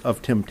times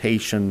of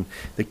temptation.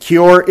 The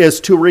cure is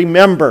to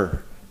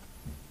remember,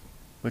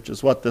 which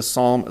is what this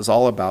psalm is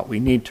all about. We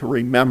need to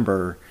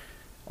remember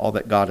all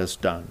that God has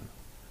done.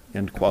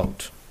 End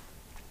quote.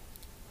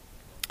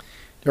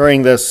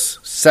 During this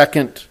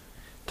second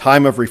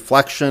time of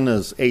reflection,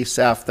 as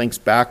Asaph thinks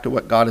back to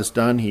what God has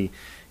done, he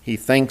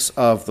thinks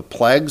of the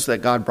plagues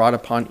that God brought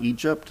upon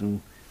Egypt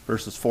in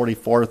verses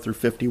 44 through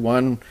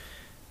 51.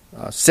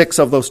 6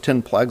 of those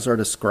 10 plagues are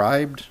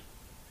described.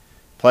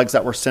 Plagues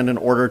that were sent in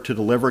order to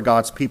deliver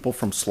God's people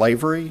from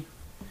slavery.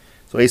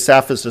 So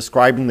Asaph is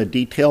describing the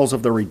details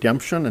of the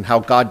redemption and how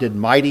God did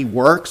mighty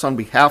works on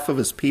behalf of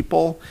his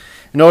people.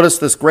 Notice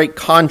this great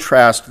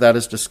contrast that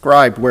is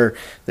described where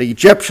the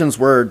Egyptians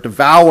were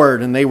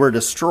devoured and they were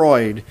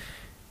destroyed.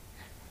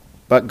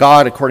 But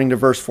God, according to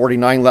verse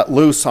 49, let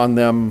loose on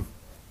them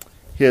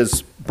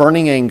his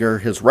burning anger,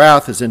 his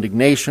wrath, his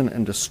indignation,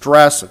 and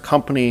distress, a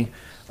company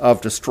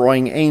of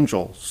destroying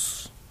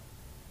angels.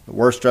 The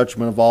worst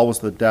judgment of all was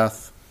the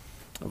death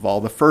of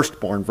all the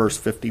firstborn, verse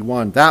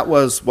 51. That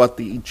was what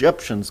the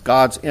Egyptians,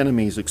 God's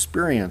enemies,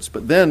 experienced.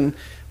 But then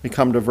we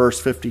come to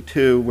verse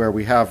 52 where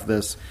we have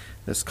this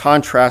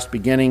contrast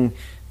beginning.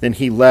 Then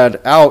he led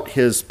out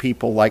his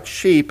people like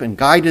sheep and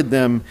guided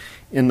them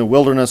in the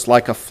wilderness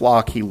like a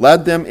flock. He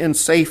led them in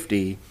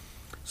safety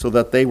so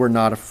that they were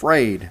not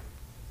afraid.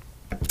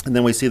 And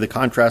then we see the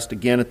contrast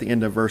again at the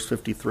end of verse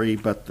 53.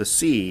 But the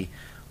sea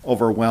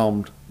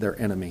overwhelmed their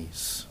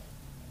enemies.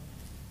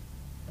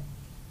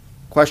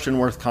 Question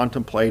worth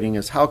contemplating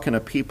is, how can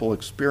a people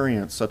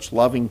experience such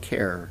loving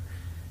care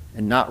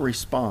and not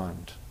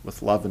respond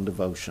with love and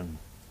devotion?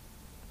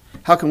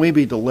 How can we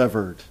be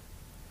delivered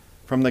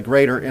from the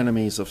greater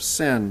enemies of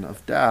sin,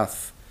 of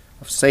death,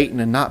 of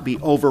Satan, and not be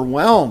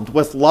overwhelmed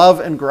with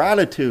love and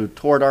gratitude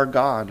toward our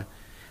God?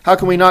 How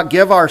can we not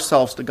give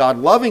ourselves to God,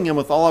 loving Him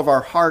with all of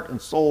our heart and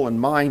soul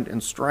and mind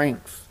and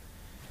strength?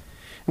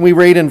 And we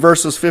read in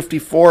verses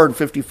 54 and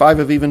 55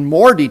 of even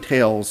more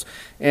details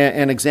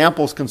and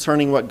examples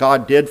concerning what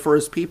God did for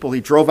His people.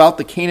 He drove out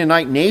the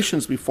Canaanite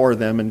nations before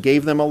them and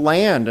gave them a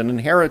land, an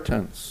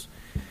inheritance.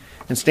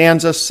 In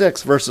stanza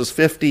 6, verses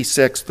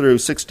 56 through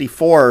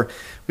 64,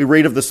 we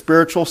read of the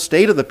spiritual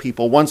state of the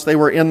people once they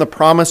were in the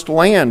promised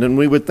land. And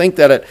we would think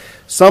that at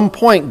some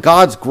point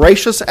God's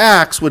gracious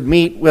acts would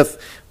meet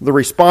with the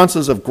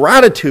responses of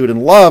gratitude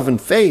and love and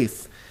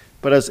faith.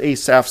 But as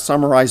Asaph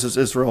summarizes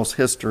Israel's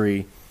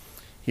history,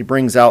 he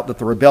brings out that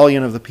the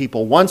rebellion of the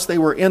people once they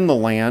were in the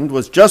land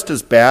was just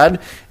as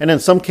bad, and in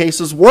some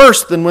cases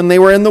worse than when they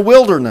were in the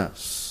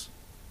wilderness.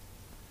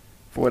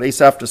 For what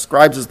Asaph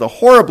describes as the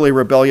horribly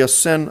rebellious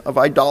sin of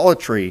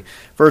idolatry.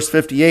 Verse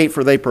 58,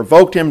 for they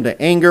provoked him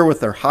to anger with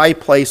their high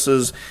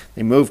places,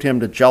 they moved him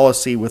to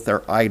jealousy with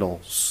their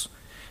idols.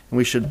 And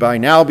we should by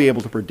now be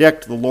able to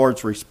predict the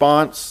Lord's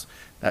response,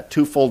 that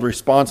twofold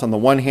response. On the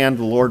one hand,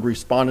 the Lord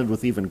responded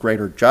with even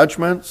greater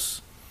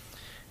judgments.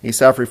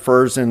 Asaph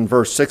refers in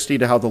verse 60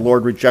 to how the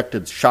Lord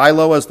rejected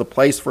Shiloh as the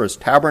place for His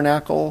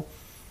tabernacle.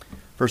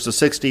 Verses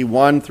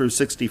 61 through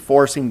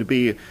 64 seem to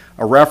be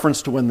a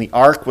reference to when the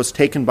ark was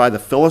taken by the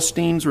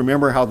Philistines.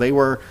 Remember how they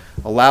were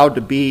allowed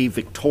to be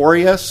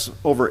victorious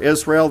over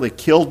Israel. They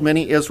killed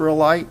many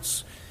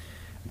Israelites.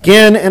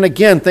 Again and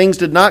again, things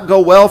did not go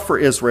well for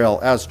Israel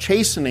as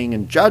chastening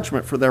and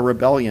judgment for their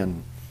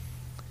rebellion.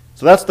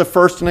 So that's the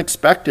first and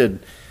expected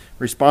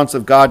response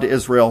of God to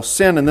Israel's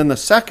sin. And then the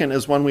second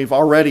is one we've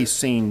already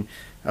seen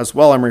as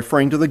well. I'm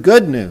referring to the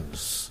good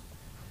news.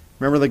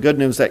 Remember the good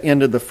news that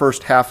ended the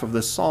first half of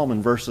this psalm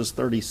in verses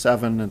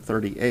 37 and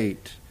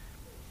 38.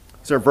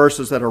 These are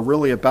verses that are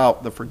really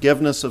about the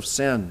forgiveness of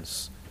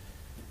sins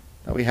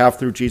that we have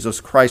through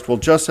Jesus Christ. Well,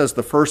 just as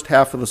the first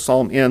half of the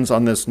psalm ends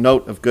on this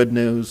note of good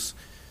news,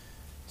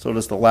 so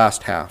does the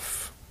last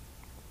half.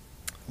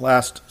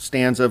 Last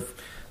stanza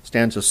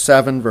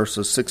 7,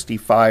 verses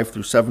 65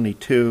 through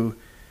 72,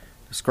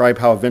 describe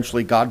how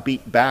eventually God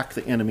beat back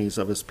the enemies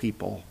of His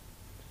people.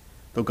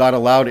 Though God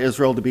allowed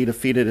Israel to be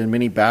defeated in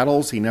many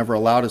battles, He never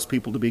allowed His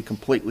people to be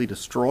completely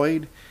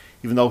destroyed.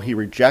 Even though He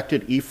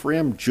rejected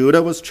Ephraim,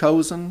 Judah was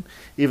chosen.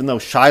 Even though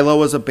Shiloh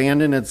was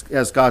abandoned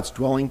as God's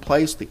dwelling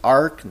place, the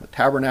ark and the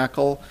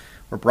tabernacle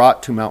were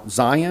brought to Mount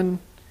Zion.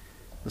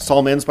 The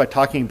psalm ends by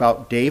talking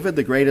about David,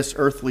 the greatest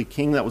earthly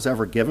king that was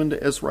ever given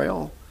to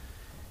Israel.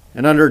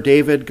 And under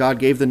David, God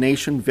gave the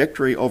nation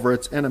victory over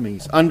its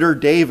enemies. Under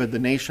David, the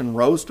nation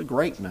rose to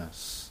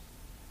greatness.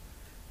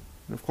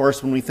 And of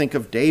course, when we think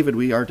of David,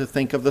 we are to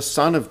think of the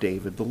Son of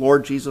David, the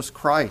Lord Jesus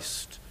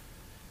Christ,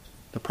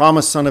 the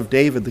promised Son of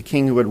David, the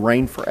King who would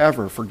reign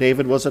forever. For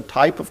David was a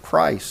type of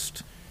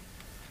Christ.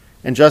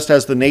 And just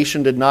as the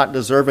nation did not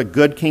deserve a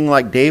good king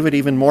like David,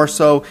 even more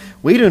so,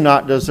 we do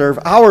not deserve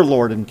our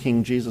Lord and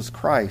King Jesus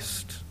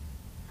Christ.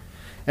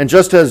 And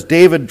just as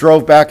David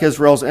drove back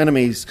Israel's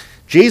enemies,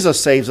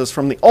 Jesus saves us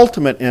from the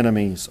ultimate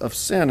enemies of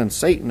sin and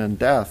Satan and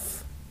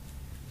death.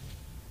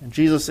 And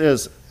Jesus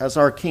is, as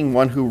our King,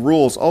 one who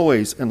rules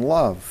always in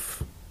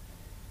love.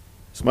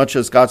 As much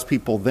as God's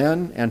people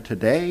then and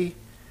today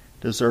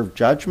deserve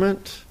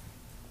judgment,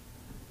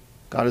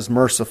 God is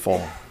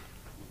merciful.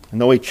 And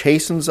though He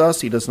chastens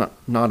us, He does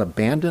not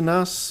abandon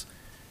us.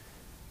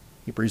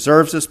 He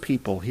preserves His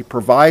people. He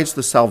provides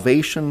the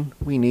salvation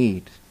we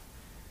need.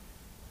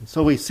 And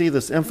so we see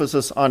this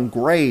emphasis on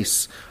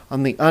grace,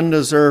 on the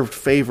undeserved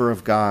favor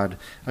of God,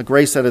 a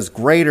grace that is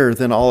greater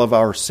than all of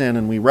our sin,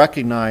 and we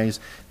recognize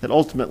that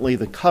ultimately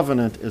the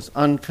covenant is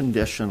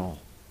unconditional.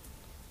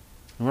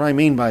 And what I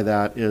mean by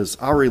that is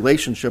our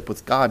relationship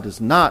with God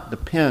does not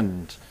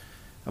depend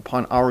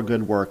upon our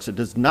good works. It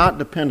does not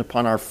depend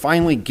upon our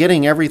finally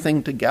getting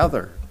everything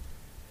together.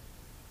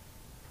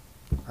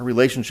 Our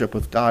relationship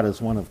with God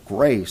is one of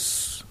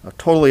grace,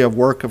 totally a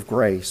work of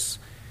grace.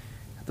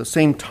 At the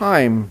same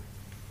time,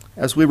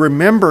 as we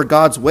remember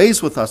God's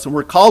ways with us, and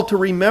we're called to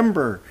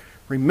remember.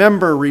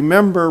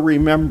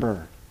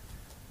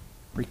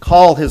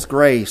 Recall His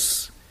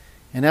grace.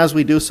 And as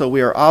we do so,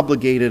 we are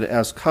obligated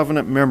as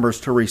covenant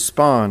members to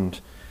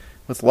respond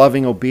with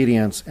loving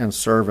obedience and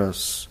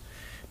service.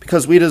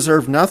 Because we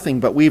deserve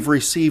nothing, but we've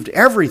received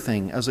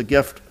everything as a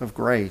gift of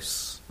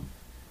grace.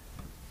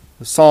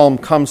 The psalm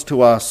comes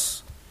to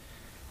us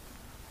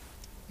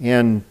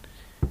and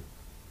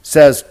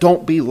says,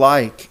 don't be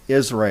like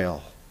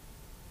Israel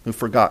who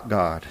forgot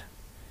God.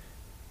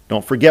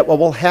 Don't forget what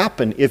will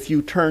happen if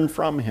you turn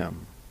from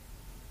him.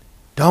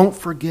 Don't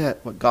forget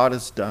what God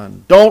has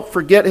done. Don't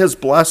forget his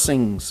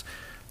blessings.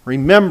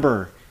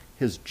 Remember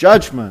his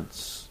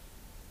judgments,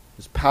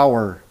 his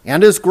power,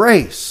 and his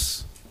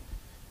grace.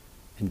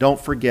 And don't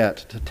forget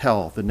to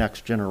tell the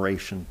next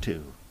generation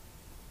too.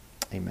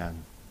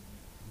 Amen.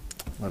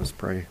 Let us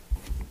pray.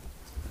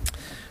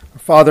 Our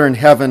Father in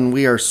heaven,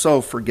 we are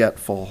so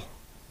forgetful,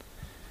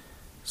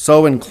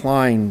 so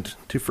inclined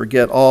to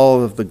forget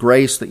all of the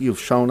grace that you've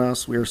shown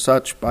us. We are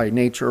such by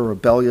nature a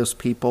rebellious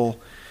people.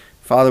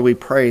 Father, we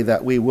pray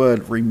that we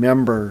would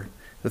remember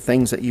the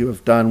things that you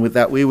have done,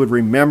 that we would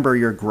remember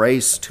your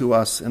grace to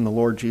us in the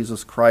Lord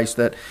Jesus Christ,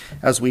 that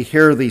as we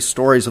hear these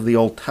stories of the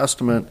Old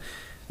Testament,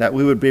 that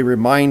we would be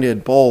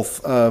reminded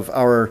both of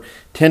our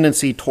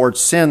tendency towards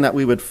sin, that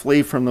we would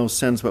flee from those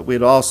sins, but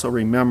we'd also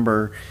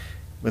remember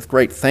with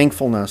great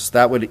thankfulness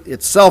that would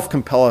itself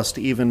compel us to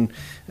even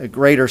a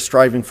greater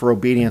striving for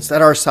obedience,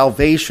 that our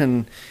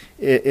salvation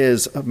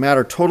is a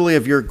matter totally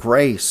of your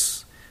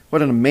grace.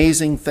 What an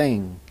amazing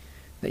thing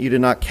that you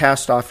did not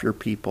cast off your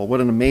people.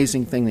 What an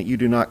amazing thing that you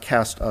do not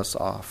cast us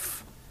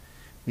off.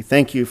 We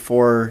thank you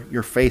for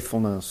your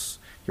faithfulness,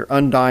 your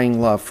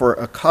undying love, for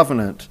a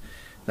covenant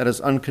that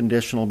is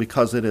unconditional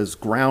because it is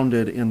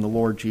grounded in the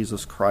Lord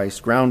Jesus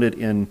Christ, grounded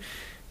in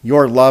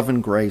your love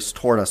and grace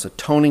toward us,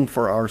 atoning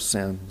for our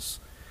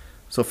sins.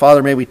 So,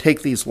 Father, may we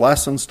take these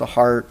lessons to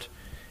heart,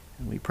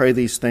 and we pray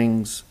these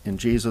things in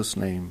Jesus'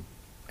 name.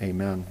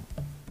 Amen.